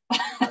for.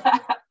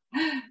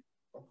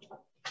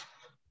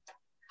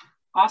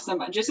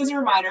 Awesome. Just as a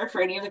reminder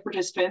for any of the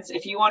participants,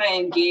 if you want to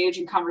engage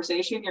in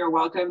conversation, you're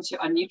welcome to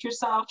unmute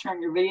yourself, turn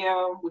on your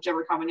video,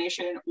 whichever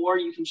combination, or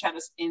you can chat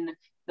us in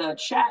the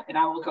chat and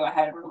I will go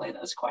ahead and relay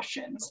those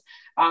questions.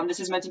 This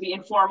is meant to be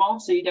informal,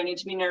 so you don't need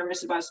to be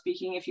nervous about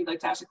speaking if you'd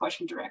like to ask a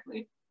question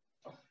directly.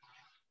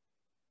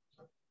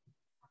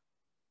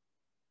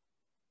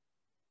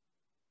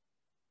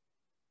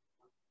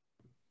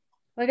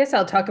 I guess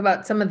I'll talk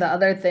about some of the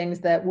other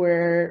things that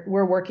we're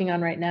working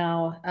on right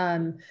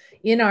now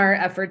in our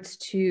efforts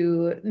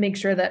to make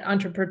sure that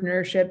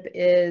entrepreneurship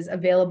is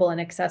available and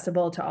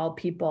accessible to all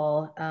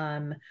people.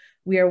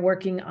 We are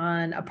working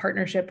on a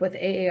partnership with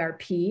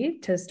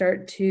AARP to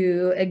start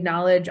to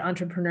acknowledge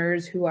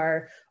entrepreneurs who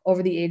are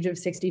over the age of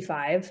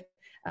 65.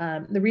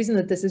 The reason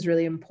that this is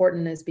really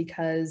important is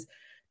because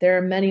there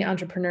are many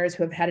entrepreneurs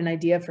who have had an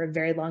idea for a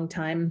very long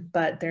time,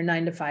 but their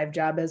 9-to-5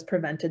 job has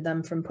prevented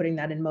them from putting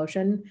that in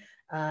motion.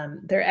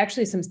 There are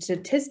actually some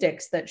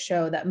statistics that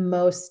show that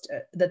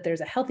that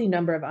there's a healthy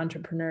number of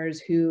entrepreneurs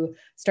who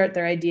start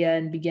their idea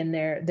and begin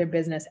their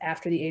business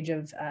after the age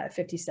of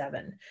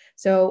 57.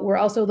 So we're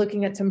also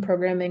looking at some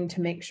programming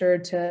to make sure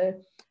to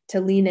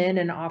lean in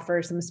and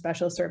offer some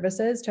special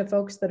services to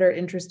folks that are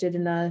interested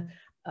in a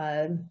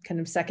kind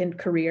of second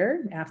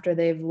career after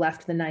they've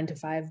left the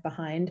 9-to-5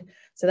 behind.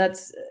 So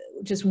that's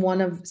just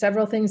one of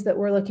several things that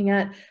we're looking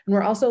at. And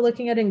we're also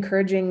looking at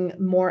encouraging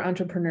more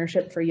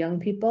entrepreneurship for young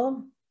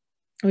people.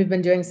 We've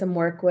been doing some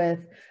work with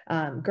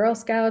Girl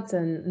Scouts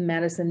and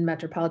Madison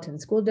Metropolitan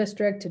School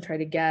District to try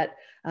to get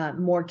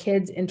more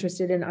kids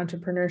interested in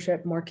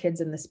entrepreneurship, more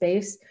kids in the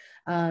space.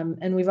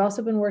 And we've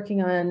also been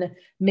working on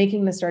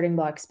making the Starting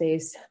Block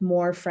space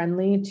more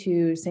friendly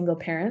to single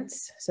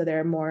parents. So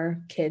there are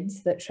more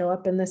kids that show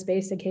up in the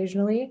space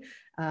occasionally.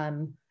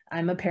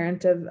 I'm a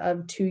parent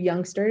of 2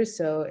 youngsters,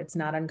 so it's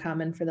not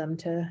uncommon for them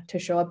to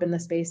show up in the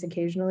space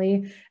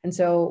occasionally. And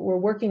so we're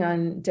working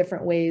on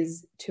different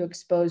ways to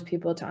expose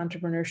people to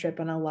entrepreneurship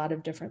on a lot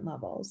of different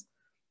levels.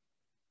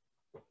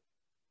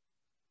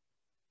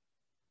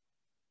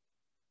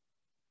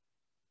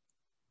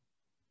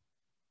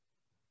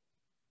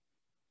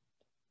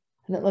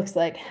 And it looks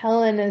like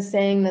Helen is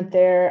saying that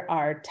there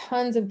are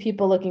tons of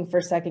people looking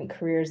for second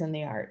careers in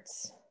the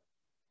arts.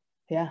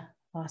 Yeah,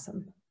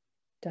 awesome,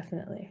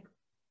 definitely.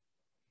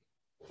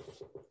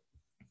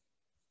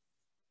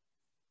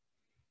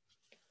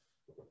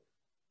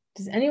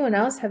 Does anyone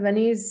else have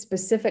any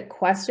specific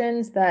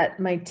questions that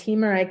my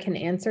team or I can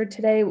answer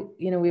today?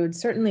 You know, we would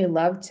certainly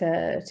love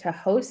to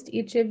host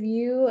each of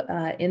you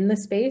in the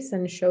space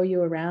and show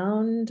you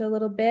around a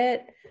little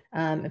bit.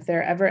 If there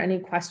are ever any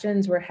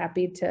questions, we're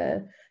happy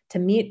to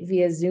meet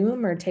via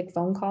Zoom or take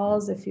phone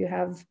calls. If you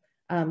have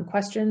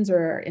questions or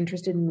are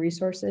interested in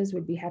resources,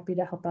 we'd be happy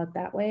to help out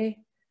that way.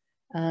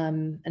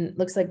 And it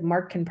looks like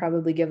Mark can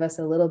probably give us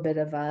a little bit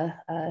of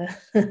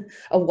a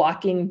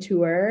walking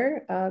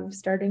tour of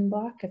Starting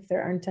Block if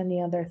there aren't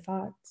any other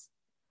thoughts.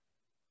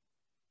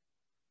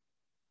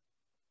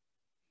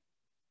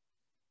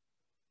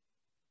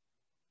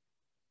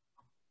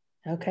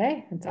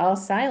 Okay, it's all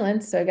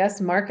silence. So I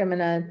guess, Mark, I'm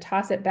gonna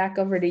toss it back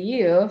over to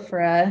you for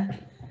a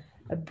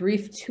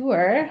brief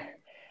tour.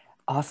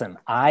 Awesome.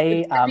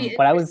 I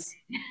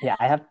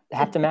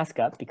have to mask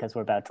up because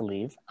we're about to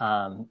leave.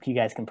 You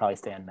guys can probably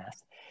stay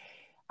unmasked.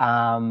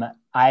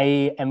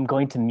 I am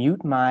going to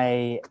mute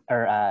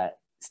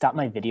stop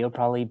my video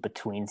probably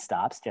between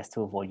stops just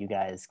to avoid you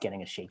guys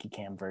getting a shaky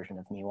cam version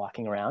of me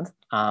walking around.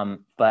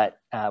 But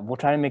we'll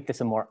try to make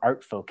this a more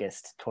art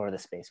focused tour of the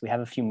space. We have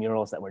a few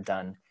murals that were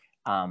done.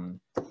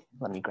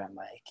 Let me grab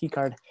my key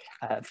card.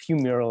 A few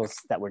murals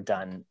that were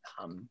done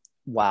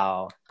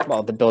while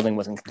the building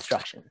was in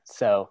construction.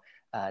 So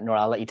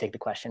Nora, I'll let you take the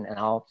question and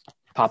I'll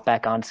pop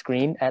back on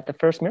screen at the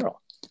first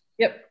mural.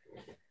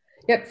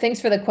 Yep,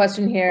 thanks for the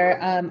question here.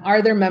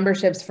 Are there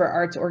memberships for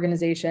arts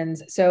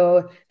organizations?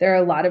 So there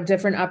are a lot of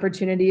different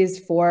opportunities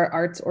for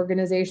arts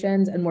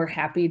organizations, and we're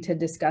happy to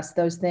discuss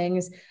those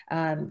things.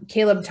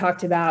 Caleb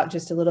talked about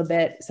just a little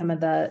bit some of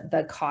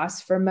the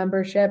costs for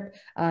membership.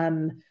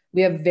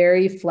 We have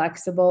very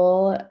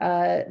flexible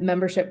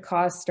membership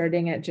costs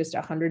starting at just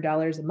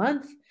 $100 a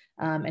month.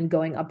 And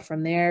going up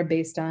from there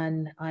based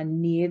on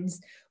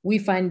needs. We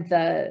find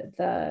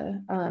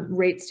the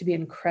rates to be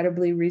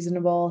incredibly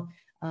reasonable.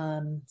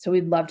 So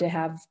we'd love to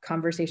have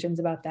conversations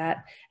about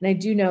that. And I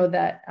do know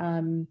that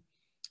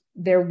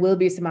there will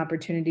be some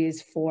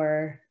opportunities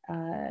for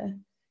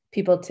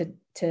people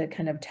to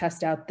kind of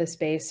test out the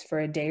space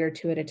for a day or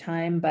two at a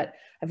time. But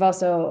I've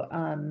also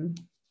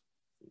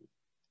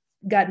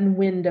gotten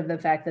wind of the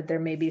fact that there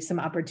may be some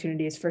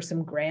opportunities for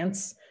some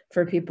grants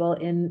for people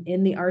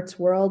in the arts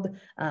world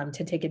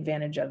to take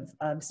advantage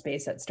of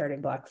space at Starting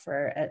Block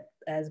for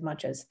as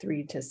much as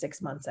 3 to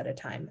 6 months at a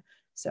time.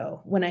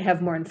 So when I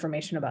have more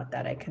information about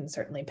that, I can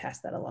certainly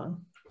pass that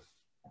along.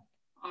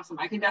 Awesome.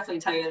 I can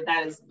definitely tell you that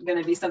that is going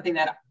to be something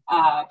that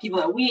people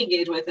that we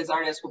engage with as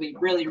artists will be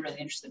really, really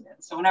interested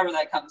in. So whenever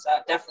that comes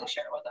out, definitely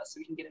share it with us so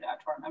we can get it out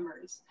to our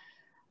members.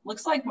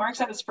 Looks like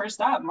Mark's at his first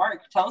stop.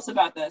 Mark, tell us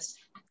about this.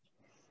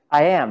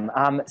 I am.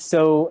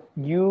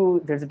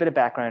 There's a bit of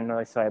background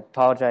noise, so I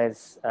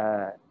apologize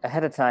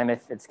ahead of time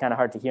if it's kind of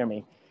hard to hear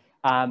me.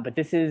 But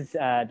this is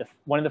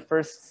one of the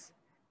first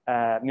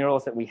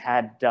murals that we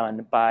had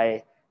done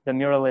by the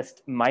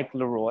muralist Mike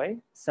Leroy.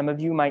 Some of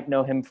you might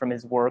know him from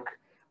his work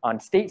on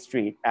State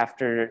Street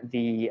after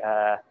the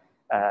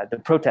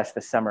protest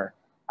this summer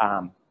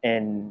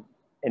in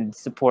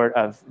support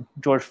of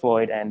George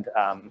Floyd and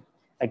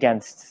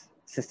against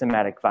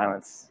systematic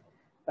violence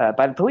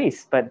by the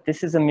police. But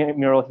this is a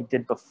mural he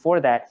did before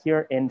that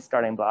here in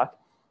Starting Block.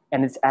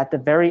 And it's at the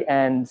very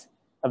end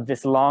of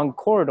this long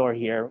corridor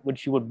here,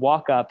 which you would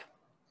walk up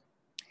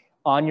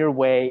on your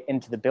way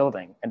into the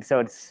building. And so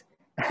it's,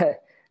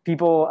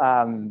 people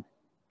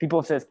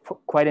say it's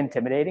quite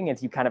intimidating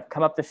as you kind of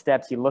come up the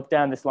steps, you look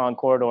down this long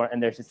corridor,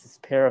 and there's just this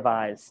pair of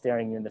eyes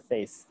staring you in the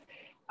face.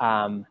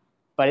 But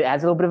it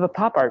adds a little bit of a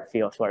pop art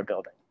feel to our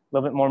building, a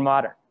little bit more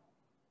modern.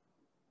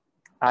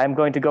 I'm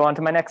going to go on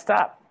to my next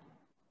stop.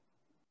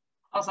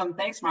 Awesome.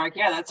 Thanks, Mark.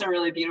 Yeah, that's a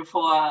really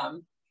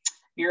beautiful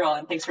mural,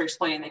 and thanks for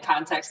explaining the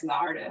context and the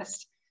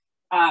artist.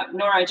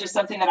 Nora, just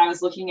something that I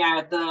was looking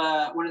at,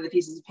 one of the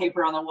pieces of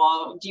paper on the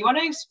wall. Do you want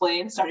to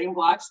explain Starting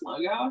Block's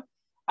logo?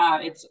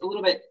 It's a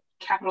little bit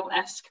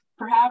capital-esque,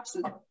 perhaps.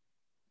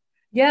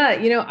 Yeah,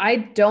 you know, I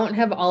don't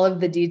have all of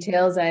the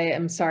details, I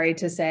am sorry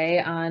to say,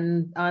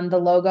 on the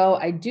logo.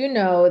 I do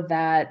know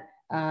that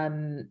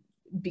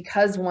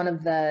because one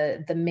of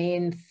the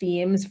main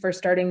themes for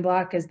Starting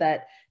Block is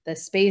that the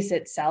space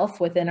itself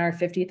within our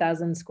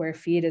 50,000 square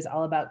feet is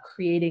all about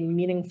creating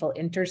meaningful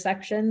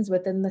intersections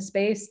within the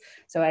space.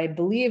 So I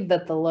believe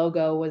that the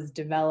logo was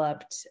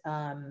developed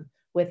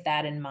with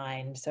that in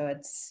mind. So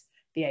it's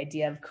the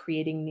idea of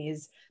creating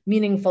these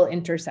meaningful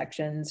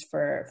intersections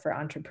for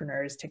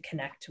entrepreneurs to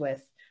connect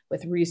with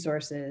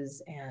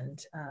resources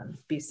and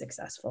be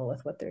successful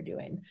with what they're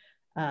doing.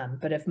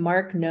 But if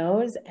Mark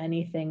knows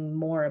anything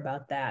more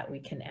about that, we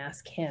can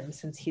ask him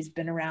since he's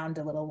been around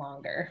a little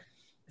longer.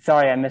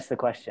 Sorry, I missed the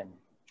question.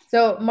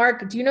 So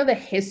Mark, do you know the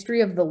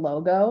history of the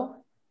logo?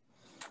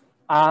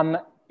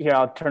 Here,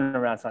 I'll turn it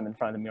around so I'm in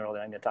front of the mural that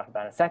I'm going to talk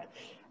about in a sec.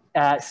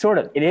 Sort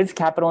of. It is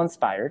capital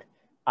inspired.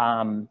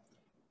 That's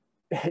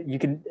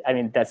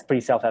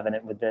pretty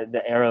self-evident with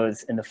the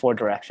arrows in the 4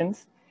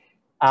 directions.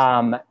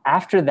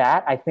 After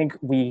that, I think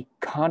we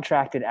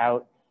contracted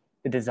out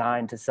the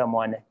design to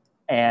someone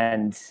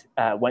and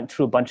went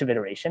through a bunch of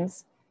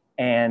iterations.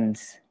 And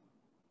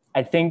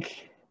I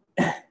think,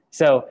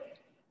 so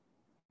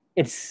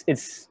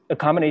it's a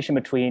combination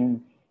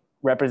between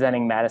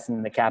representing Madison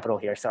and the Capitol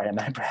here. Sorry, I'm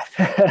out of breath.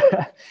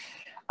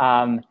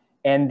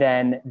 And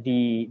then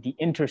the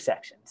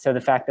intersection. So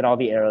the fact that all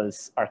the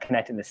arrows are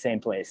connected in the same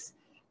place,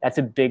 that's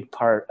a big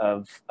part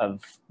of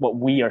what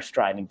we are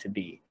striving to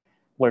be.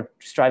 We're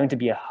striving to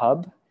be a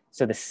hub.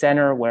 So the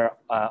center where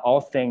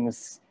all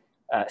things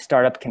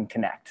startup can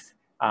connect,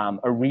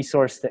 a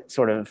resource that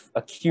sort of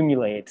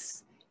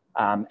accumulates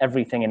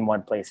everything in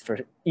one place for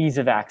ease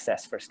of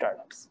access for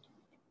startups.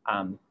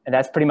 And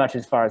that's pretty much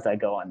as far as I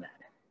go on that.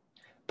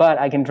 But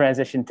I can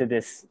transition to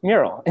this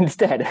mural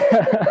instead.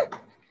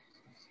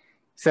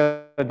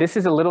 So this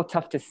is a little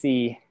tough to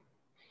see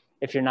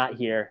if you're not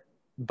here,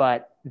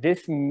 but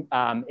this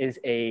is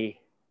a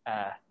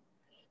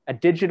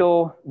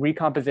digital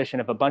recomposition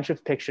of a bunch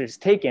of pictures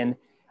taken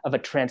of a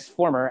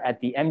transformer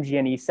at the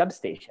MGNE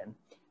substation,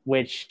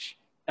 which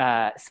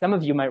some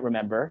of you might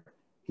remember,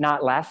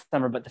 not last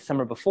summer, but the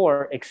summer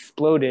before,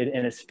 exploded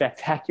in a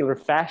spectacular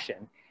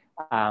fashion.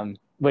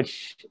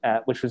 Which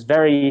was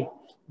very,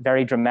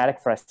 very dramatic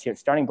for us here at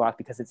Starting Block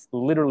because it's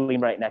literally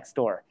right next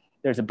door.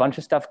 There's a bunch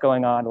of stuff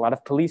going on, a lot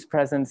of police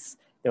presence.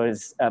 There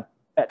was,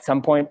 at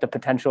some point, the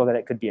potential that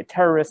it could be a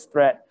terrorist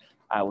threat.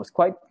 It was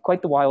quite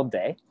the wild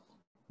day.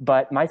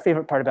 But my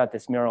favorite part about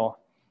this mural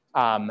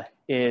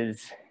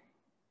is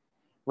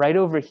right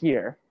over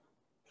here,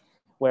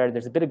 where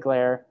there's a bit of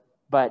glare,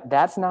 but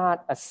that's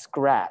not a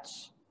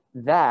scratch.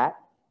 That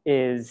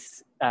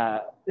is,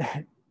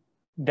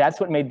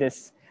 that's what made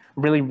this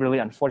really, really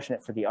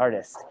unfortunate for the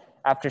artist.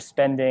 After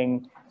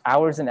spending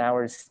hours and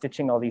hours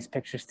stitching all these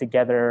pictures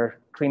together,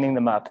 cleaning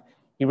them up,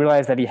 he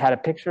realized that he had a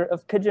picture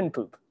of pigeon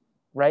poop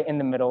right in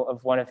the middle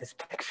of one of his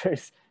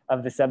pictures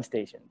of the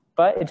substation.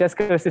 But it just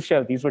goes to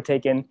show these were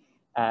taken,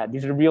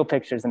 these are real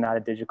pictures and not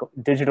a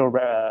digital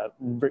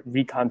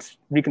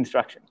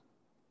reconstruction.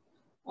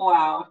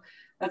 Wow.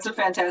 That's a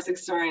fantastic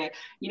story.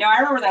 You know, I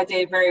remember that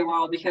day very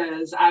well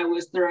because I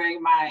was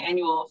throwing my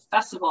annual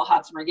festival,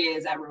 Hot Summer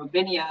Gaze, at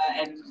Robinia,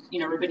 and, you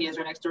know, Robinia is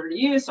right next door to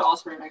you, so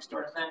also right next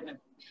door to them. And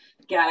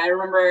yeah, I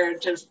remember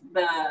just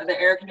the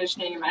air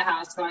conditioning in my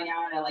house going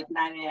out at like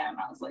 9 a.m.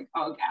 I was like,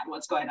 oh God,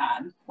 what's going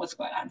on? What's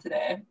going on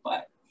today?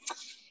 But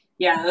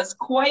yeah, that's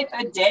quite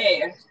a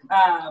day.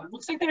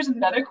 Looks like there's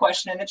another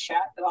question in the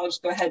chat that I'll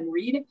just go ahead and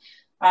read.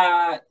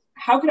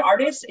 how can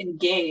artists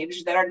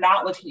engage that are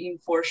not looking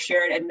for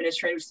shared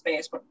administrative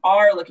space, but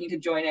are looking to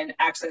join in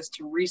access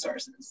to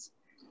resources?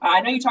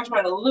 I know you talked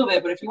about it a little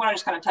bit, but if you want to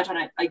just kind of touch on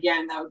it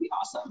again, that would be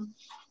awesome.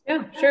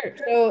 Yeah, sure.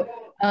 So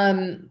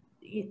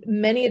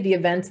many of the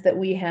events that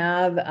we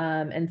have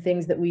and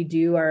things that we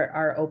do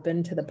are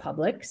open to the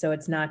public. So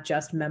it's not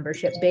just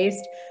membership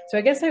based. So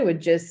I guess I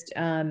would just,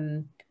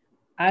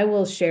 I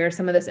will share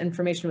some of this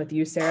information with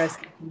you, Sarah, so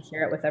you can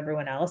share it with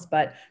everyone else.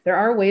 But there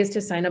are ways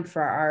to sign up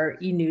for our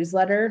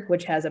e-newsletter,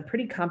 which has a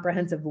pretty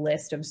comprehensive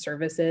list of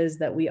services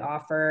that we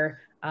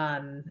offer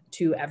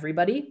to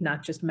everybody,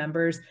 not just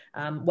members,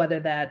 whether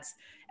that's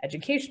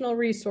educational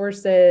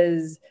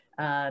resources,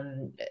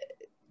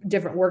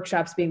 different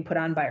workshops being put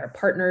on by our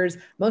partners.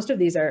 Most of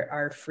these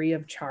are free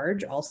of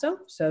charge also,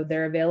 so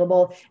they're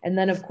available. And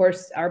then of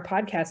course, our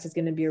podcast is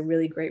going to be a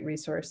really great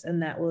resource,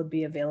 and that will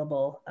be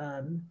available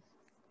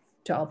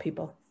to all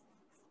people.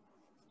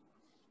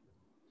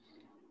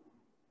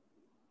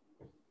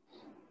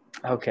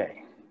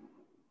 Okay.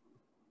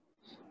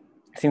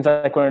 Seems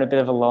like we're in a bit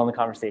of a lull in the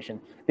conversation.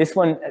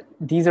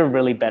 These are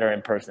really better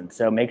in person,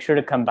 so make sure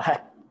to come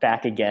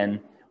back again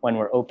when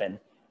we're open.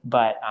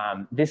 But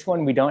this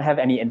one, we don't have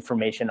any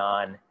information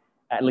on,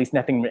 at least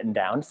nothing written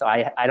down. So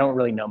I don't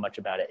really know much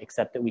about it,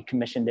 except that we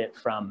commissioned it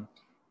from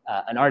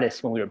an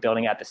artist when we were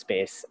building out the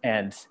space.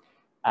 And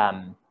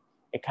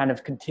it kind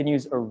of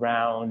continues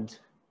around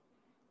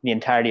the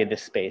entirety of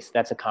this space.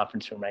 That's a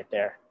conference room right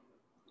there.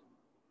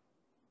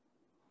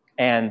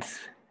 And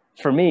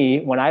for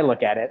me, when I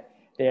look at it,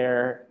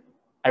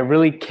 I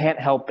really can't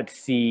help but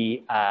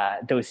see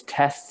those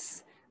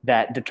tests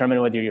that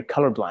determine whether you're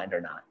colorblind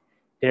or not.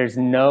 There's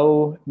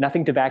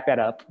nothing to back that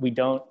up. We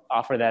don't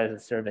offer that as a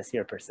service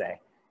here per se,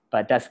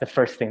 but that's the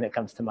first thing that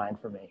comes to mind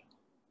for me.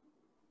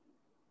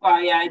 Wow,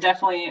 yeah, I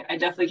definitely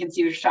can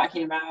see what you're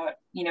talking about.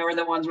 You know, or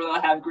the ones where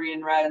they'll have green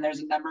and red and there's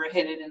a number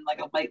hidden in like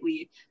a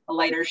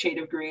lighter shade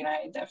of green.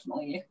 I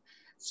definitely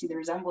see the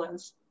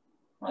resemblance.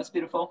 Well, that's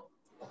beautiful.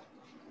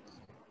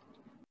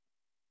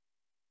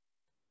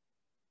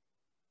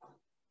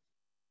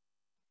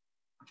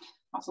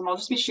 Awesome. I'll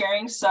just be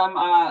sharing some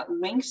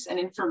links and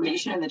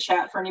information in the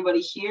chat for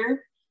anybody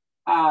here.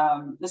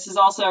 This is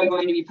also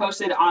going to be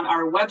posted on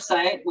our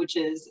website, which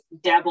is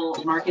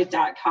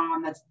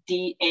DABLmarket.com. That's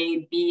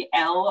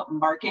DABL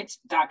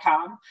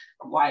market.com.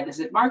 Why does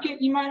it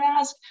market, you might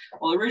ask?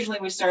 Well, originally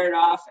we started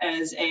off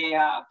as a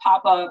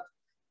pop-up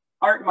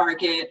art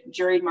market,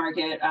 juried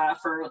market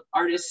for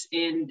artists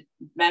in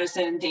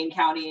Madison, Dane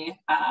County,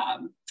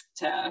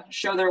 to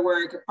show their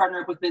work,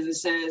 partner up with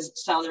businesses,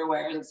 sell their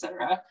wares,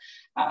 etc.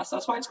 So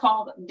that's why it's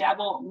called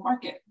DABL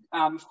Market.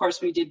 Of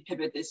course, we did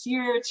pivot this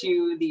year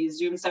to these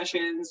Zoom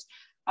sessions,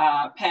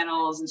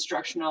 panels,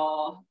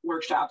 instructional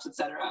workshops,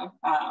 etc.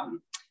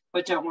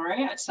 But don't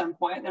worry, at some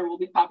point there will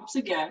be pop-ups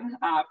again,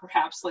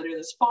 perhaps later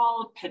this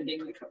fall,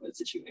 pending the COVID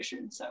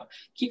situation. So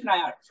keep an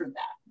eye out for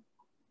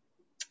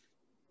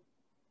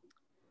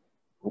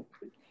that.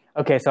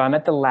 Okay, so I'm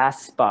at the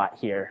last spot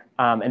here.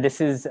 And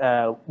this is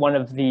one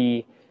of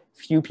the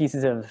few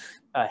pieces of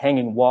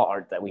hanging wall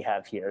art that we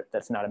have here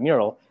that's not a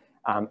mural.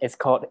 It's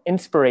called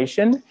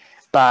Inspiration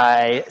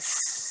by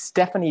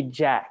Stephanie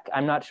Jack.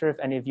 I'm not sure if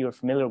any of you are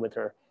familiar with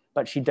her,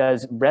 but she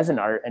does resin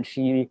art, and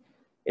she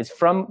is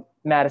from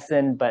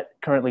Madison, but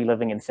currently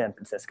living in San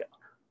Francisco.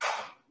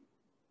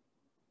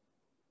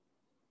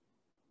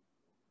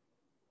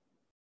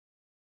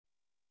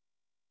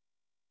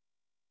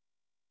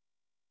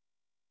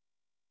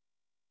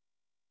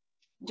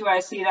 Do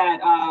I see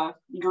that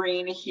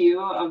green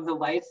hue of the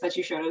lights that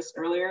you showed us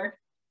earlier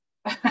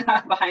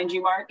behind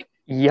you, Mark?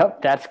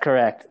 Yep, that's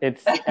correct.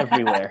 It's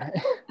everywhere.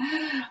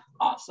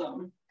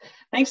 Awesome.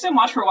 Thanks so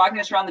much for walking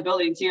us around the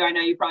building too. I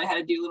know you probably had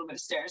to do a little bit of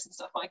stairs and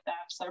stuff like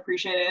that, so I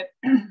appreciate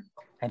it.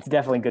 It's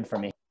definitely good for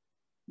me.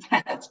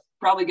 It's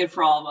probably good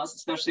for all of us,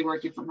 especially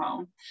working from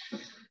home.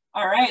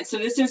 All right, so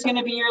this is going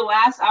to be your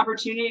last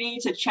opportunity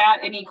to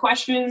chat any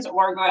questions,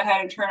 or go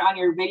ahead and turn on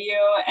your video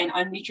and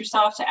unmute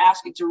yourself to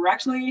ask it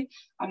directly.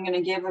 I'm going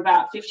to give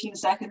about 15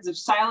 seconds of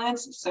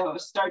silence, so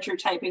start your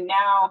typing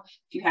now.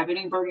 If you have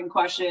any burning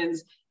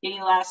questions, any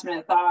last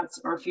minute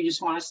thoughts, or if you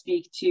just want to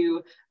speak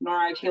to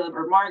Nora, Caleb,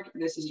 or Mark,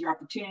 this is your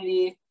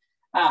opportunity.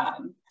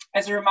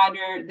 As a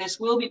reminder, this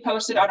will be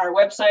posted on our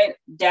website,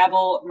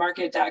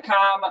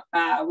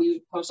 dablmarket.com.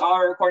 We post all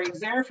our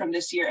recordings there from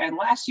this year and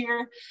last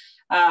year.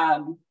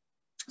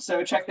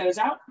 So check those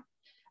out.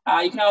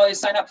 You can always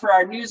sign up for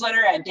our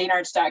newsletter at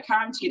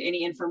danearts.com to get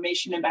any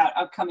information about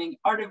upcoming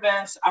art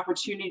events,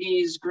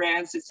 opportunities,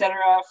 grants, etc.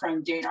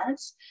 from Dane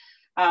Arts.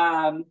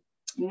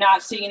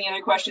 Not seeing any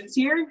other questions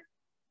here.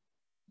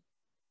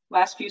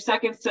 Last few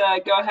seconds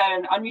to go ahead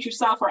and unmute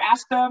yourself or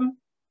ask them.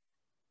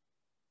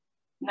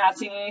 Not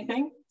seeing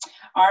anything.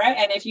 All right,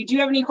 and if you do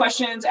have any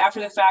questions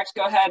after the fact,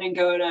 go ahead and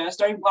go to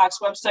StartingBlock's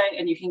website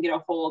and you can get a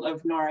hold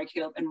of Nora,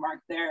 Caleb, and Mark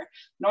there.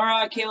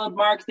 Nora, Caleb,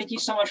 Mark, thank you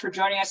so much for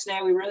joining us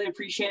today. We really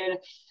appreciated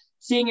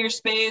seeing your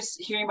space,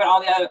 hearing about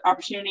all the other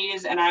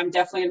opportunities, and I'm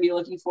definitely gonna be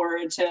looking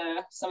forward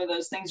to some of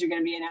those things you're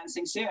gonna be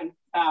announcing soon.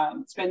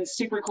 It's been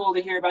super cool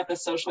to hear about the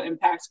social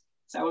impact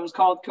Is that what it was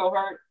called?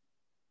 Cohort?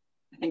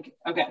 I think,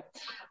 okay.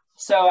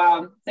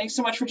 So thanks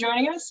so much for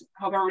joining us.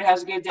 Hope everybody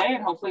has a good day,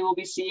 and hopefully we'll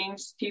be seeing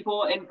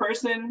people in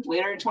person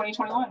later in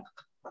 2021.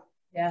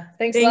 Yeah,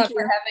 thanks a lot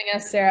for having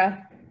us,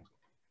 Sarah.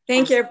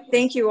 Thank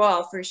you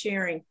all for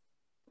sharing.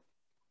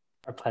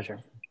 Our pleasure.